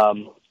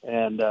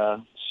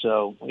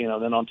 So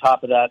then on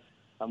top of that,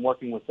 I'm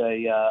working with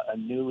a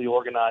newly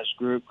organized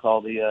group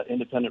called the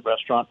Independent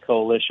Restaurant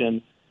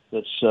Coalition.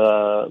 That's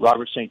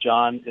Robert St.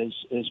 John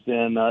has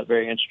been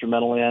very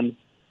instrumental in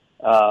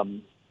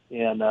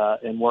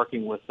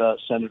working with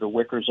Senator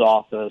Wicker's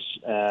office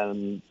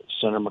and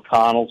Senator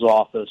McConnell's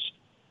office,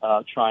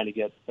 trying to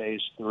get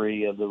phase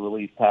 3 of the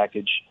relief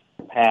package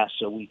passed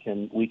so we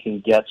can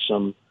get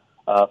some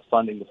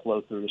funding to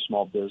flow through to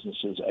small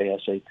businesses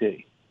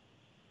ASAP.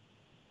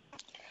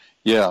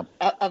 Yeah,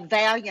 a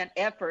valiant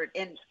effort.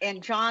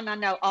 And John, I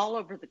know all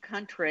over the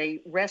country,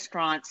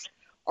 restaurants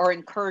are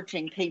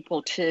encouraging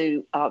people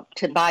to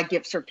buy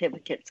gift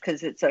certificates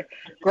because it's a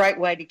great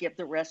way to give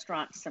the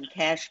restaurant some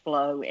cash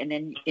flow, and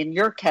in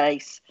your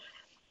case,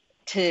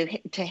 to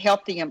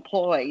help the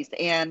employees.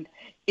 And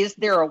is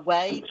there a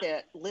way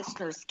that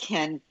listeners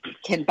can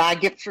buy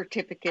gift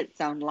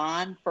certificates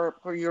online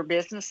for your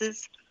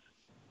businesses?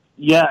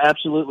 Yeah,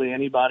 absolutely.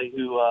 Anybody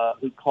who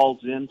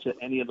calls into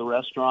any of the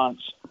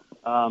restaurants,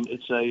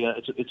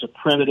 it's a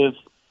primitive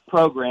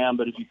program,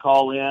 but if you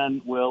call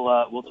in,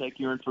 we'll take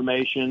your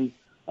information,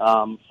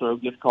 throw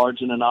gift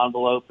cards in an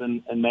envelope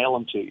and mail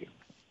them to you.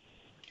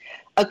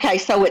 Okay,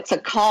 so it's a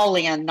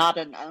call-in, not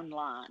an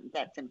online.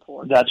 That's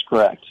important. That's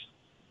correct.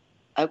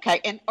 Okay,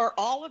 and are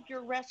all of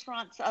your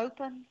restaurants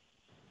open?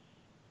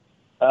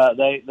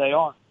 They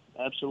are,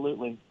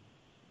 absolutely.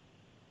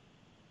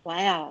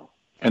 Wow.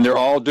 And they're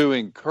all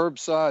doing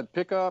curbside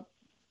pickup?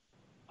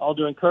 All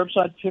doing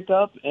curbside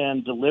pickup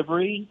and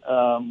delivery.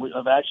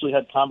 I've actually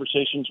had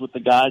conversations with the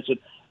guys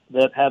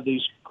that have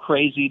these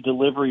crazy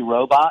delivery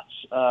robots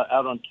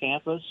out on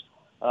campus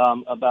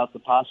about the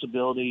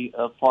possibility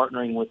of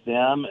partnering with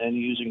them and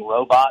using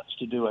robots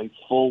to do a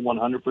full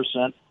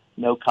 100%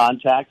 no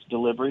contact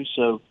delivery.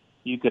 So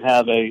you could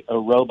have a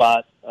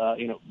robot,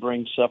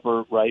 bring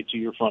supper right to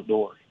your front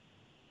door.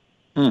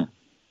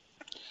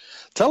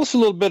 Tell us a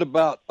little bit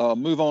about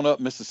Move On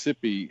Up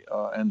Mississippi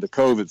and the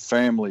COVID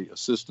family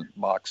assistant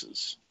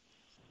boxes.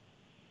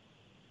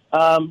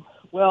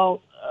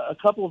 Well, a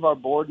couple of our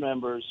board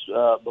members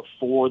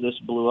before this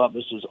blew up,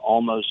 this is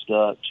almost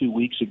 2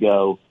 weeks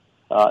ago,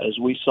 as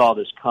we saw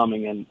this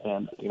coming,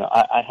 and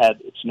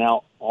it's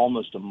now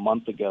almost a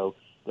month ago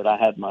that I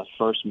had my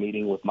first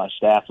meeting with my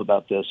staff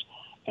about this,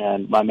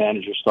 and my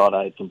managers thought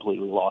I had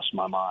completely lost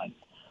my mind.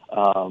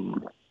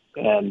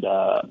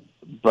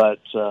 But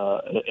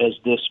as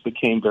this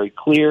became very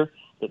clear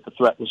that the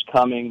threat was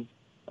coming,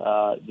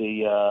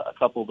 a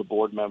couple of the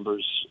board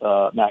members,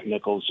 Mac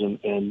Nichols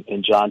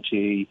and John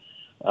T.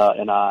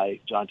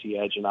 John T.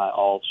 Edge and I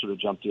all sort of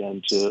jumped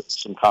into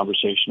some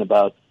conversation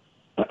about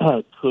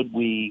could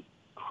we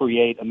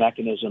create a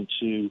mechanism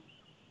to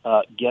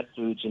get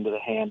foods into the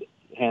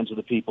hands of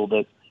the people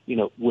that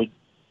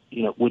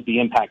would be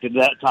impacted.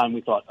 At that time,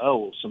 we thought,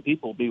 some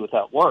people will be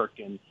without work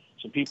and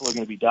some people are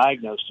going to be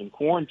diagnosed in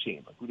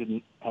quarantine. Like, we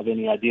didn't have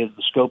any idea that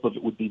the scope of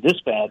it would be this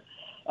bad.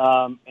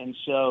 And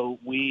so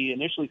we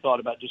initially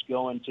thought about just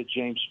going to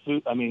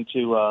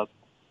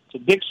to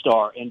Big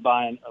Star and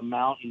buying a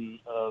mountain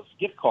of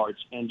gift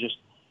cards and just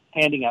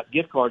handing out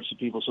gift cards to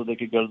people so they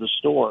could go to the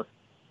store.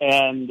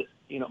 And,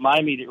 my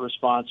immediate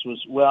response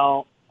was,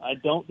 well, I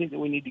don't think that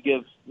we need to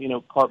give,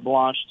 carte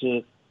blanche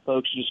to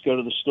folks who just go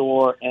to the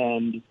store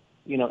and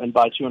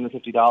buy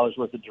 $250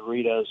 worth of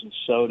Doritos and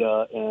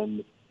soda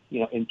and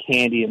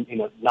candy and,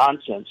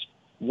 nonsense.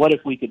 What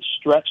if we could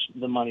stretch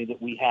the money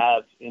that we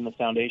have in the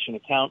foundation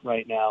account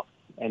right now,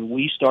 and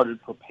we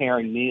started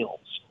preparing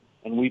meals,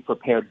 and we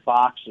prepared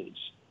boxes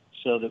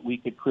so that we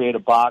could create a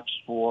box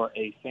for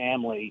a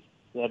family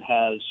that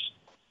has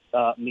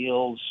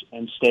meals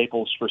and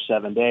staples for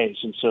 7 days.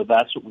 And so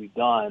that's what we've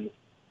done.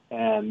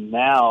 And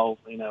now,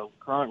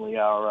 currently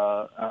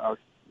our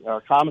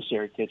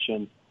commissary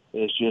kitchen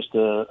is just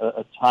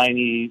a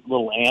tiny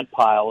little ant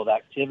pile of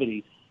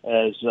activity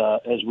as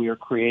we are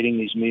creating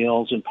these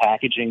meals and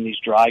packaging these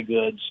dry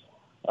goods,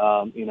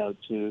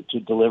 to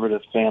deliver to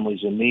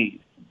families in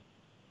need.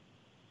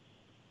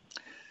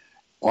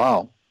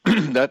 Wow,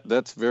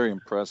 that's very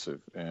impressive,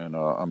 and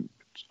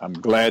I'm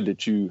glad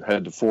that you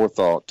had the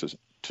forethought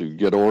to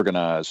get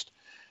organized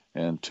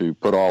and to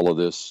put all of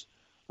this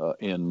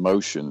in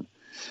motion.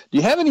 Do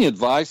you have any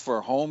advice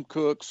for home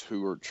cooks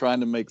who are trying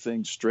to make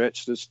things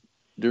stretch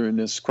during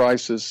this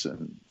crisis,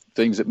 and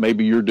things that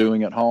maybe you're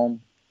doing at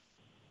home?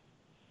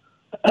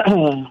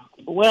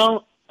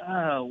 Well,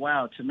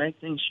 wow, to make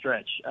things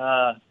stretch.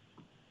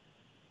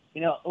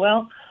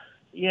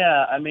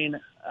 Yeah, I mean,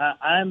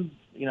 I'm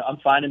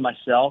finding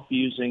myself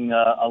using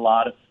a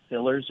lot of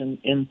fillers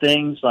in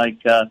things. Like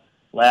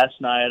last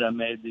night, I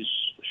made these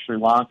Sri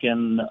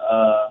Lankan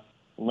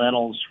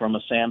lentils from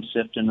a Sam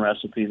Sifton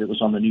recipe that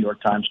was on the New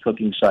York Times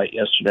cooking site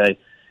yesterday,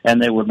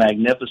 and they were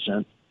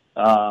magnificent.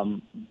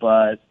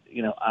 But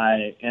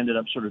I ended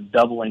up sort of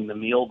doubling the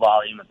meal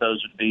volume that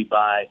those would be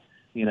by,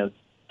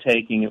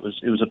 taking it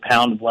was a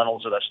pound of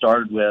lentils that I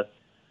started with,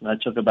 and I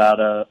took about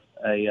a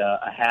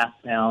half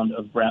pound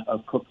of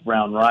cooked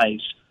brown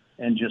rice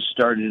and just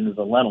started into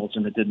the lentils,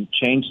 and it didn't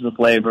change the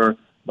flavor,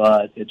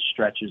 but it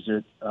stretches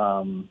it.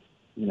 I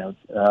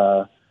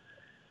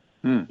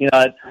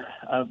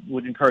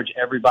would encourage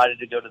everybody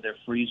to go to their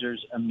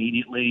freezers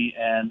immediately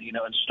and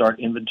start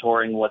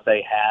inventorying what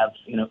they have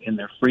in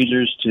their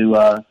freezers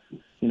to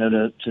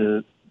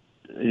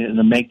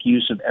make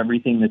use of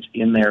everything that's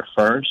in there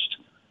first.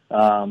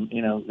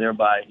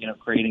 Thereby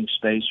creating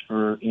space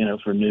for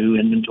new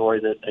inventory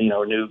that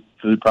or new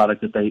food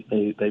product that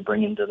they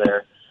bring into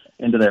their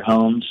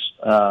homes.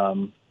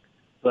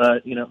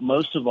 But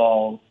most of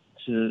all,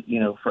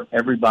 for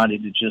everybody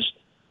to just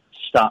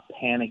stop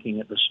panicking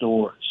at the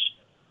stores.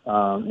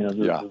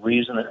 The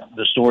reason that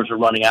the stores are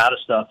running out of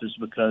stuff is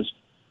because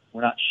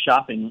we're not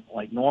shopping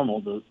like normal.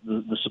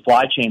 The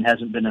supply chain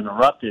hasn't been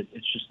interrupted.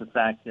 It's just the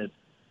fact that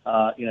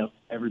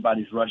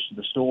everybody's rushed to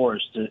the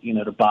stores to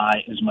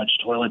buy as much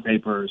toilet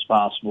paper as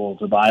possible,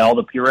 to buy all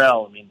the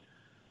Purell. I mean,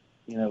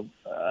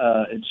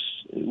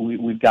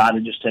 we've got to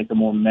just take a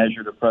more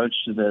measured approach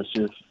to this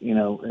if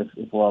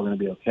we're all going to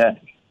be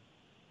okay.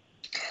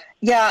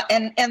 Yeah,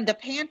 and the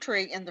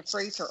pantry and the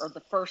freezer are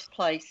the first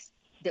place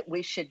that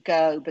we should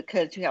go,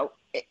 because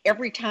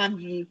every time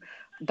you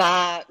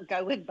go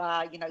and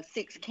buy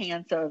 6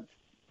 cans of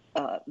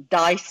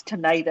diced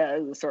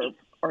tomatoes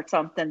or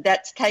something,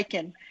 that's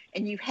taken,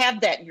 and you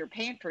have that in your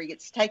pantry,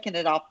 it's taken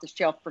it off the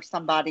shelf for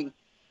somebody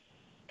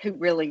who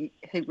really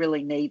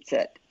needs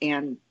it,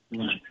 and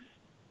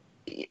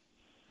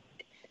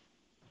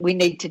we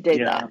need to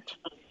do that.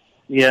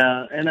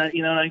 Yeah, and I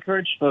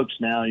encourage folks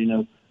now,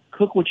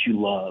 cook what you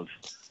love.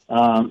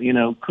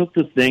 Cook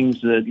the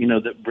things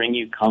that bring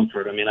you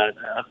comfort. I mean, I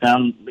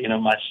found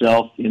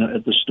myself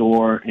at the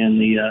store in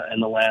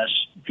the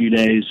last few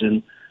days,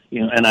 and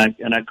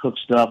I cook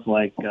stuff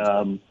like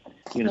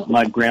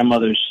my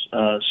grandmother's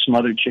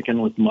smothered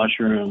chicken with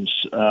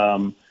mushrooms.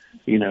 I'm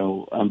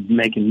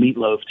making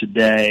meatloaf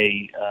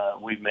today.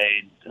 We've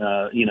made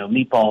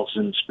meatballs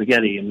and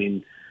spaghetti. I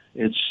mean,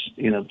 it's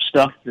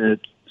stuff that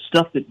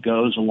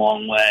goes a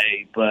long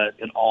way, but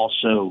it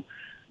also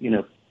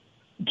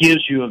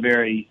gives you a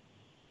very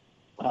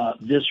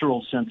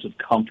visceral sense of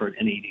comfort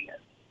in eating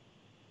it.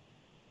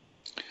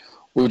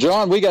 Well,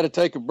 John, we got to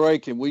take a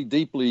break, and we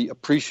deeply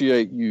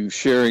appreciate you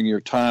sharing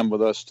your time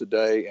with us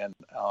today, and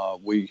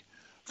we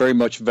very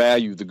much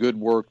value the good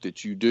work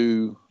that you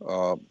do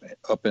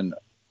up in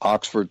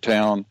Oxford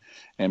Town,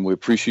 and we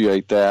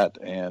appreciate that,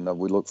 and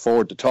we look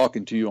forward to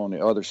talking to you on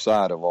the other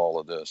side of all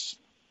of this.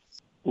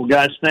 Well,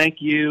 guys, thank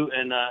you,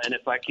 and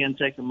if I can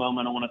take a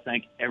moment, I want to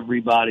thank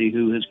everybody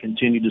who has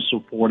continued to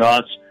support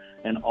us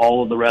and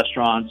all of the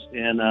restaurants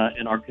in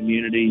our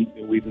community.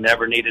 We've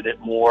never needed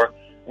it more,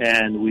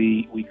 and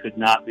we could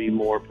not be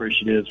more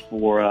appreciative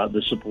for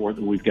the support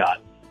that we've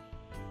got.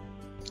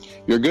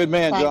 You're a good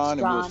man, Thanks, John,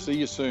 and we'll see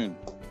you soon.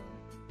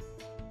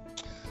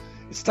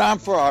 It's time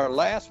for our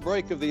last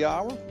break of the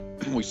hour.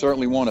 We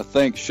certainly want to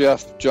thank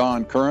Chef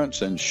John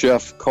Currence and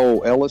Chef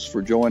Cole Ellis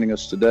for joining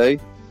us today.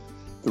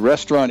 The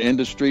restaurant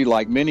industry,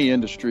 like many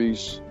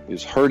industries,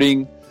 is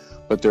hurting,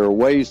 but there are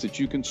ways that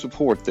you can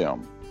support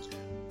them.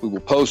 We will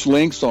post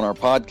links on our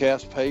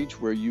podcast page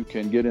where you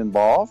can get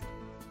involved.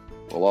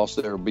 There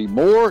will be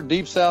more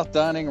Deep South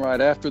Dining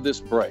right after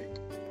this break.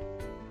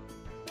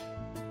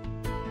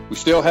 We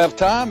still have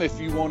time if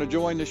you want to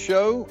join the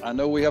show. I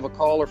know we have a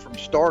caller from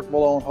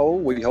Starkville on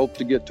hold. We hope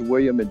to get to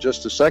William in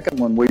just a second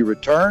when we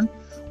return.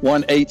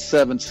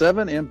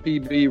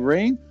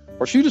 1-877-MPB-RING,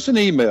 or shoot us an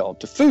email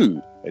to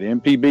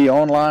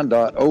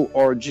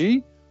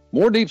food@mpbonline.org.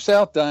 More Deep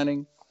South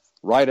Dining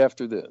right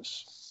after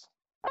this.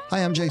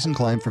 Hi, I'm Jason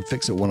Klein from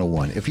Fix It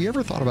 101. If you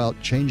ever thought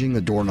about changing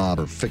a doorknob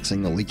or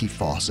fixing a leaky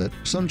faucet,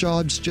 some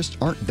jobs just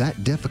aren't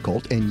that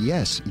difficult, and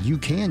yes, you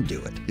can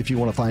do it. If you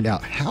want to find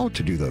out how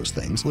to do those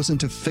things, listen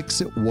to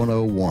Fix It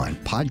 101,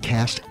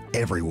 podcast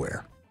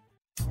everywhere.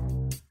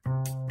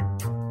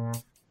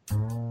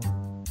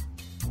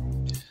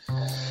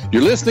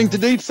 You're listening to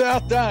Deep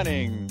South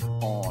Dining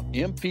on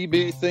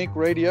MPB Think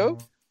Radio.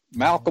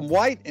 Malcolm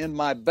White in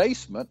my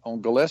basement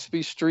on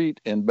Gillespie Street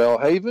in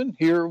Belhaven,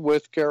 here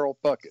with Carol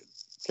Puckett.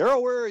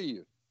 Carol, where are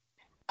you?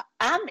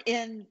 I'm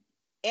in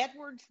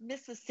Edwards,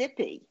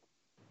 Mississippi.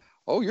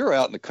 Oh, you're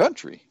out in the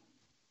country.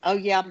 Oh,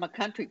 yeah, I'm a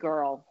country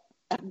girl.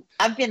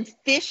 I've been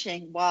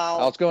fishing while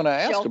I was going to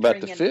ask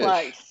about the fish.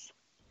 Place.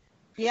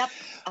 Yep.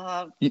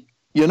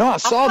 You know, I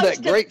saw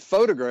that great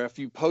photograph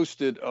you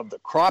posted of the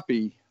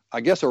crappie,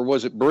 I guess, or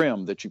was it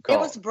brim that you caught? It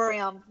was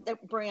brim.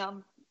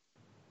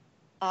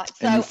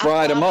 And you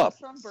fried them up.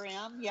 Some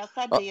brim. Yes,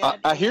 I did.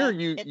 I hear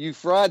you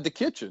fried the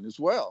kitchen as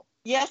well.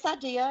 Yes, I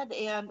did.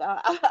 And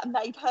I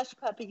made hush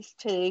puppies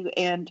too.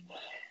 And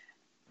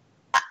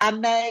I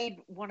made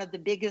one of the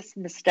biggest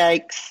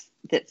mistakes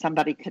that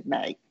somebody could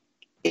make.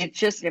 It's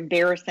just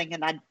embarrassing.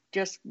 And I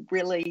just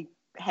really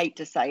hate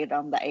to say it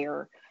on the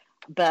air.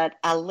 But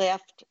I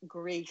left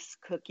grease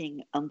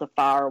cooking on the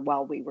fire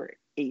while we were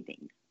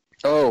eating.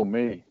 Oh,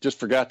 me. Just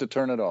forgot to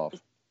turn it off.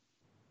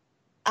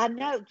 I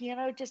know,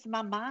 just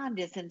my mind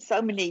is in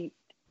so many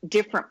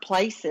different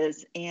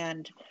places.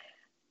 And,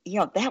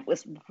 that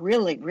was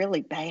really, really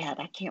bad.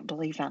 I can't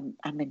believe I'm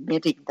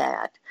admitting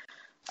that.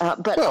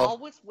 But all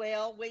was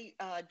well.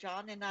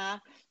 John and I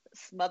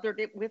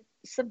smothered it with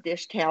some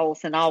dish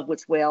towels and all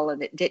was well.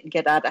 And it didn't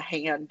get out of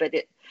hand. But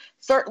it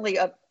certainly,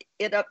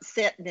 it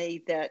upset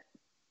me that,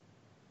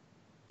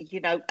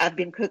 I've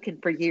been cooking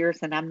for years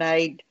and I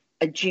made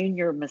a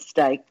junior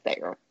mistake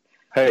there.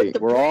 Hey,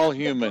 we're all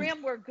human. The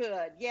brim were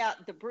good. Yeah,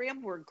 the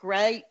brim were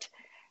great.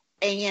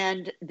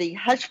 And the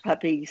hush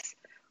puppies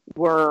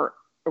were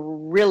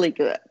really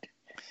good.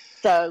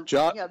 So,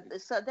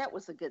 so that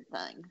was a good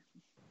thing.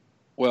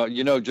 Well,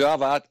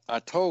 Java, I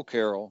told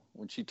Carol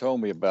when she told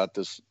me about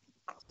this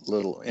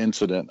little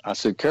incident, I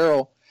said,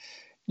 Carol,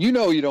 you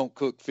don't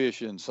cook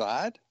fish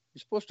inside.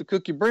 You're supposed to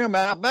cook your brim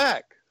out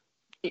back.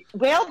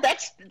 Well,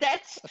 that's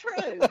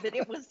true, but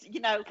it was,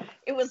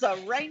 it was a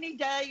rainy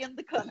day in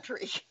the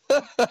country.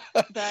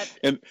 But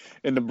and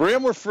the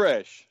brim were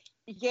fresh.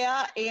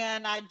 Yeah,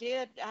 and I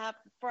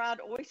fried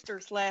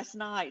oysters last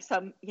night.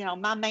 So,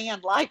 my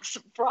man likes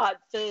fried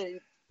food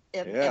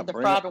and the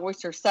fried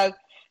oysters. So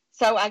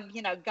I,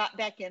 got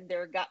back in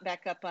there, got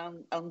back up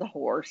on the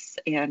horse,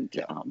 and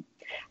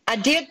I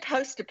did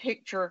post a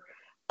picture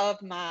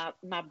of my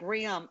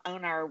brim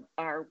on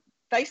our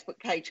Facebook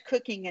page,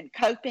 Cooking and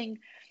Coping.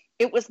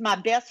 It was my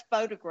best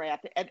photograph.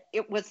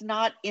 It was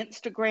not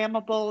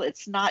Instagrammable.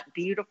 It's not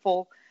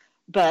beautiful,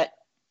 but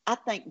I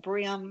think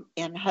brim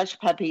and hush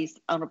puppies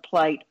on a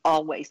plate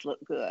always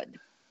look good.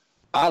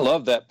 I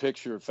love that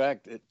picture. In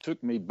fact, it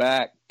took me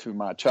back to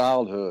my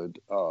childhood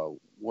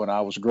when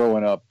I was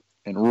growing up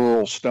in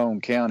rural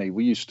Stone County.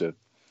 We used to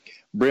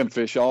brim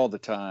fish all the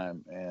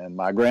time, and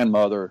my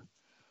grandmother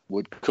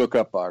would cook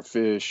up our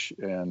fish,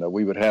 and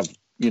we would have,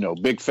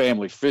 big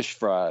family fish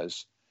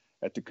fries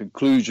at the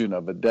conclusion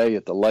of a day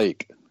at the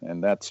lake.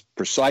 And that's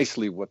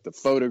precisely what the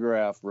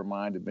photograph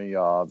reminded me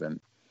of. And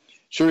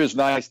sure is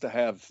nice to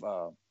have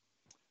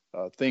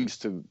things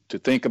to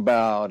think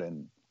about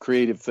and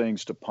creative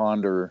things to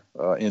ponder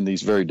in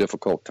these very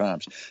difficult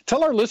times.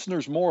 Tell our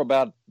listeners more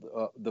about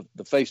the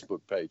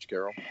Facebook page,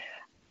 Carol.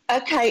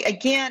 Okay,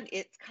 again,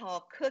 it's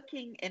called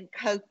Cooking and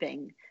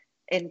Coping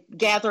and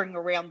Gathering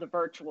Around the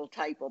Virtual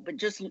Table. But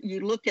just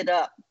you look it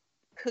up,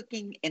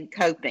 Cooking and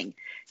Coping,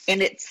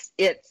 and it's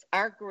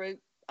our group,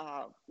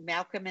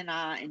 Malcolm and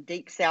I, and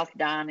Deep South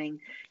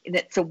Dining, and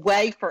it's a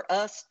way for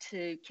us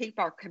to keep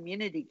our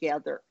community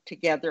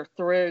together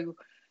through,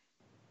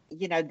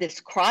 this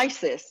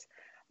crisis.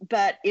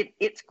 But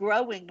it's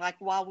growing. Like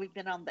while we've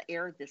been on the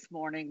air this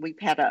morning, we've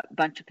had a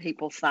bunch of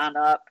people sign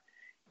up,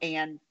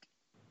 and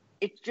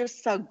it's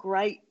just so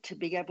great to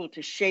be able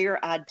to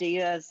share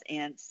ideas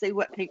and see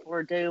what people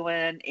are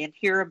doing and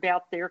hear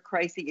about their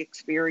crazy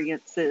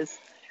experiences.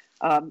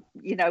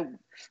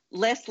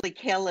 Leslie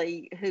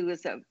Kelly, who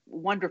is a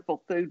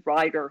wonderful food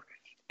writer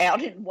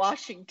out in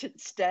Washington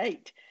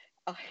State,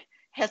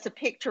 has a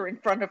picture in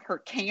front of her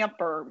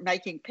camper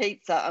making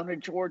pizza on a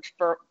George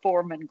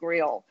Foreman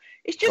grill.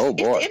 It's just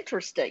it's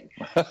interesting,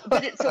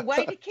 but it's a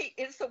way to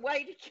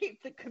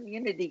keep the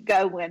community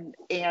going,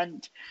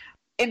 and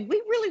we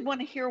really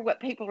want to hear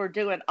what people are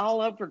doing all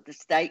over the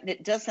state, and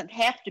it doesn't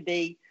have to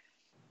be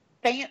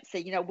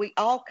fancy. We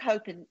all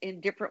cope in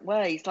different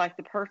ways, like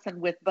the person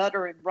with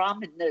butter and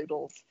ramen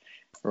noodles.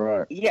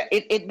 Right. Yeah,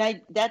 it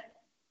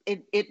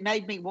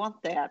made me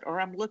want that. Or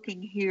I'm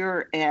looking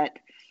here at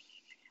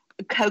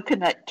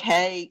coconut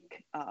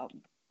cake,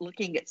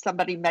 looking at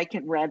somebody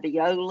making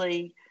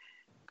ravioli.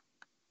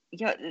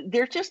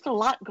 There's just a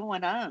lot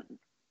going on.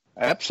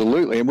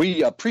 Absolutely. And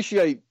we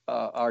appreciate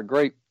our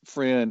great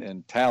friend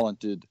and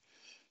talented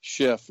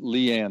chef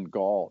Leanne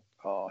Galt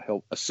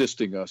help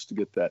assisting us to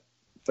get that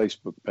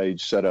Facebook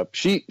page set up.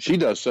 She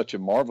does such a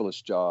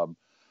marvelous job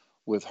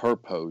with her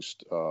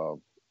post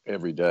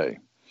every day.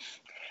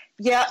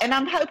 Yeah, and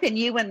I'm hoping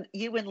you and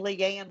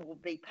Leanne will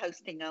be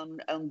posting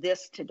on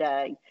this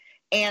today.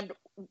 And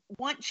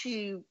once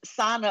you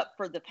sign up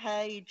for the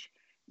page,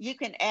 you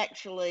can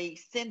actually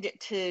send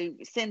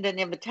an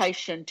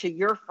invitation to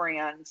your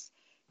friends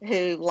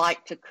who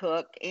like to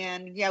cook,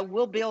 and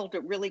we'll build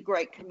a really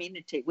great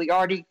community. We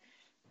already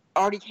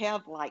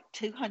have like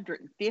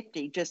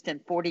 250 just in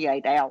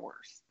 48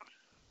 hours.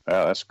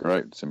 Wow, that's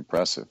great. It's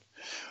impressive.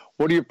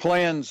 What are your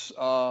plans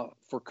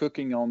for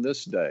cooking on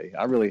this day?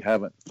 I really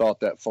haven't thought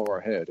that far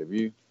ahead. Have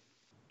you?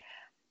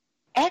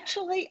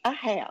 Actually, I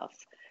have.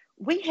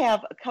 We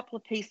have a couple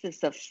of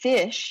pieces of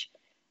fish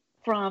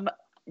from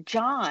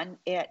John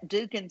at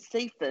Dugan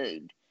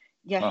Seafood.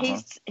 Yeah,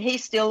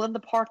 he's still in the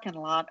parking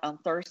lot on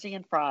Thursday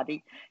and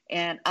Friday,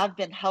 and I've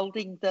been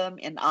holding them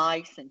in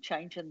ice and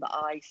changing the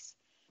ice,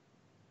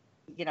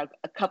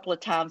 a couple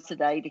of times a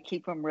day to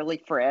keep them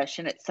really fresh.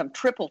 And it's some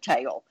triple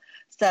tail.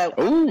 So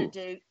I'm going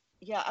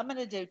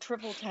to do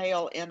triple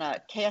tail in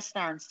a cast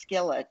iron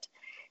skillet.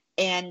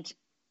 And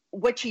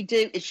what you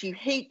do is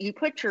you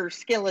put your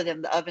skillet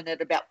in the oven at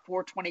about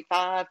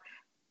 425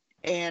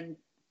 and,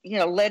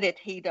 let it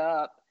heat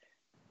up.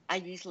 I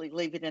usually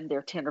leave it in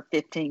there 10 or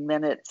 15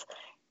 minutes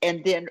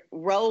and then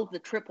roll the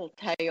triple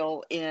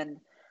tail in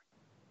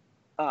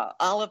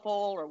olive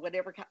oil or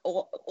whatever kind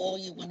of oil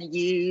you want to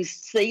use,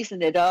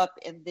 season it up,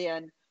 and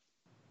then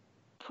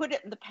put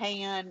it in the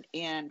pan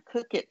and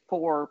cook it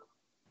for,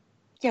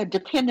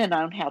 depending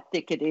on how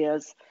thick it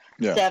is,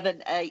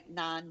 7, 8,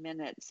 9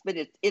 minutes. But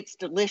it's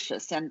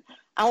delicious. And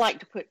I like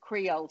to put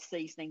Creole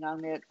seasoning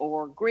on it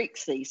or Greek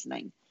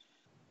seasoning.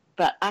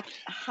 But I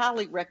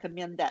highly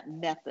recommend that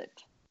method.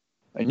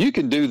 And you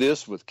can do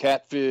this with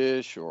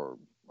catfish or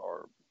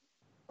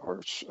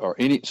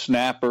any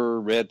snapper,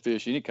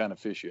 redfish, any kind of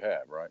fish you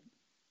have, right?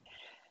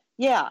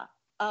 Yeah.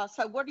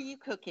 So what are you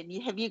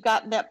cooking? Have you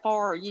gotten that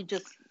far, or are you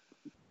going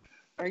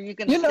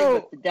to see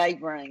what the day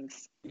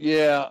brings?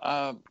 Yeah,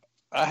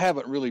 I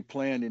haven't really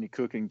planned any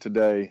cooking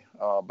today,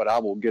 but I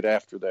will get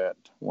after that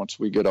once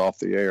we get off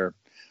the air.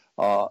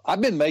 I've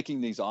been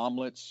making these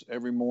omelets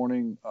every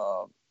morning,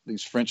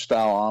 these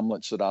French-style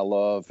omelets that I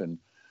love, and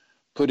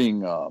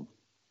putting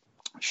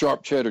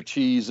sharp cheddar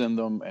cheese in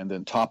them and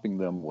then topping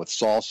them with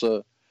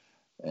salsa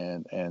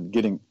and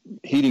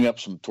heating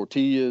up some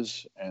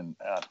tortillas. And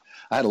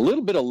I had a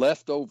little bit of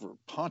leftover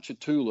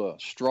Ponchatoula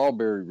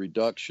strawberry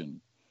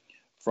reduction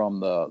from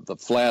the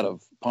flat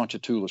of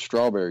Ponchatoula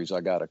strawberries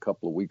I got a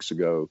couple of weeks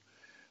ago.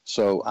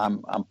 So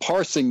I'm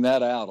parsing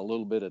that out a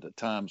little bit at a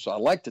time. So I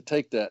like to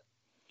take a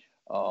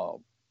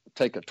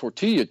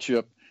tortilla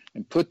chip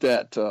and put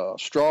that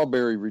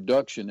strawberry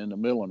reduction in the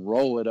middle and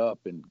roll it up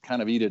and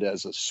kind of eat it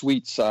as a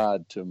sweet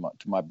side to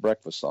my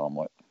breakfast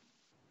omelet.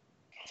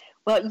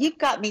 Well, you've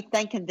got me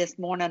thinking this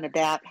morning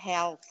about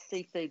Hal's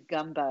seafood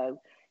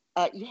gumbo.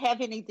 You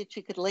have any that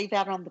you could leave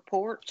out on the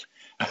porch?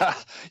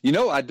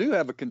 I do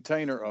have a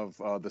container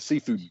of the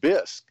seafood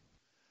bisque.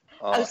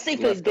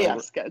 Seafood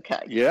bisque,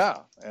 okay. Yeah,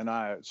 and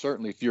I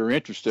certainly, if you're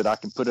interested, I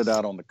can put it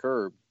out on the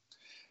curb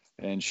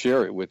and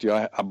share it with you.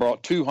 I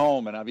brought 2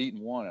 home, and I've eaten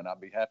one, and I'd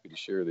be happy to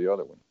share the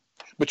other one.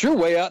 But you're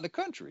way out in the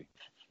country.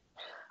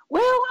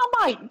 Well, I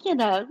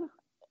might,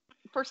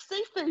 for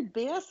seafood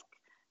bisque,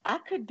 I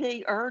could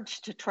be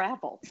urged to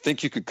travel. You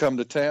think you could come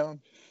to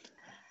town?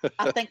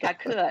 I think I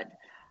could.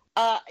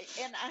 A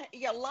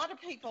lot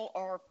of people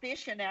are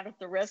fishing out of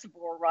the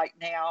reservoir right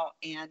now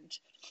and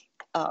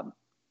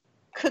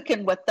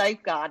cooking what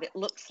they've got. It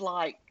looks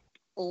like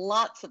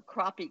lots of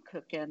crappie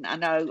cooking. I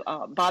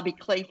know Bobby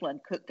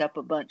Cleveland cooked up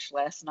a bunch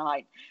last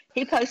night.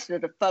 He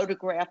posted a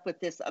photograph with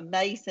this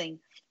amazing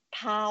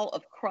pile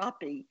of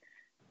crappie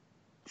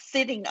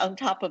sitting on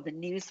top of a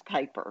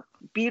newspaper.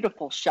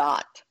 Beautiful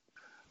shot.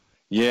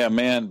 Yeah,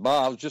 man,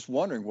 Bob, I was just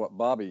wondering what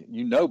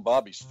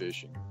Bobby's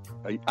fishing.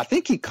 I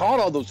think he caught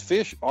all those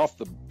fish off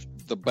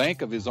the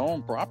bank of his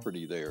own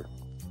property there.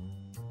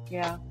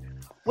 Yeah.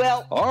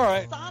 Well, all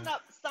right.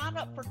 Sign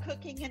up for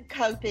Cooking and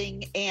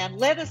Coping and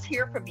let us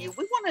hear from you.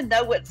 We want to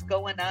know what's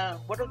going on.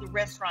 What are the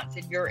restaurants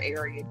in your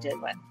area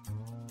doing?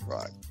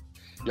 Right.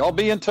 Y'all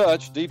be in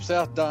touch. Deep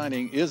South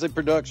Dining is a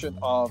production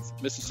of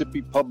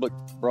Mississippi Public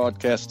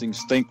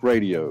Broadcasting's Think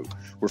Radio.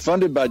 We're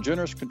funded by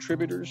generous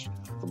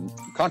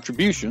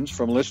contributions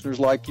from listeners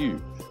like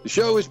you. The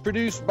show is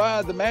produced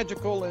by the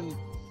magical and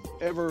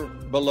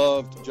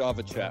ever-beloved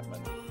Java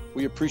Chapman.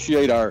 We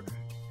appreciate our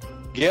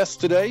guests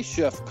today,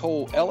 Chef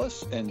Cole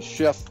Ellis and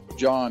Chef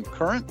John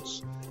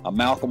Currents. I'm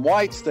Malcolm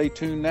White. Stay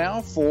tuned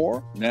now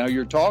for Now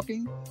You're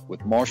Talking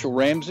with Marshall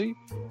Ramsey.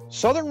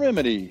 Southern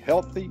Remedy,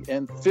 Healthy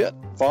and Fit,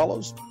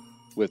 follows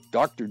with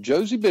Dr.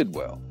 Josie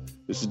Bidwell.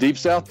 This is Deep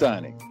South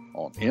Dining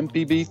on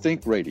MPB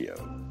Think Radio.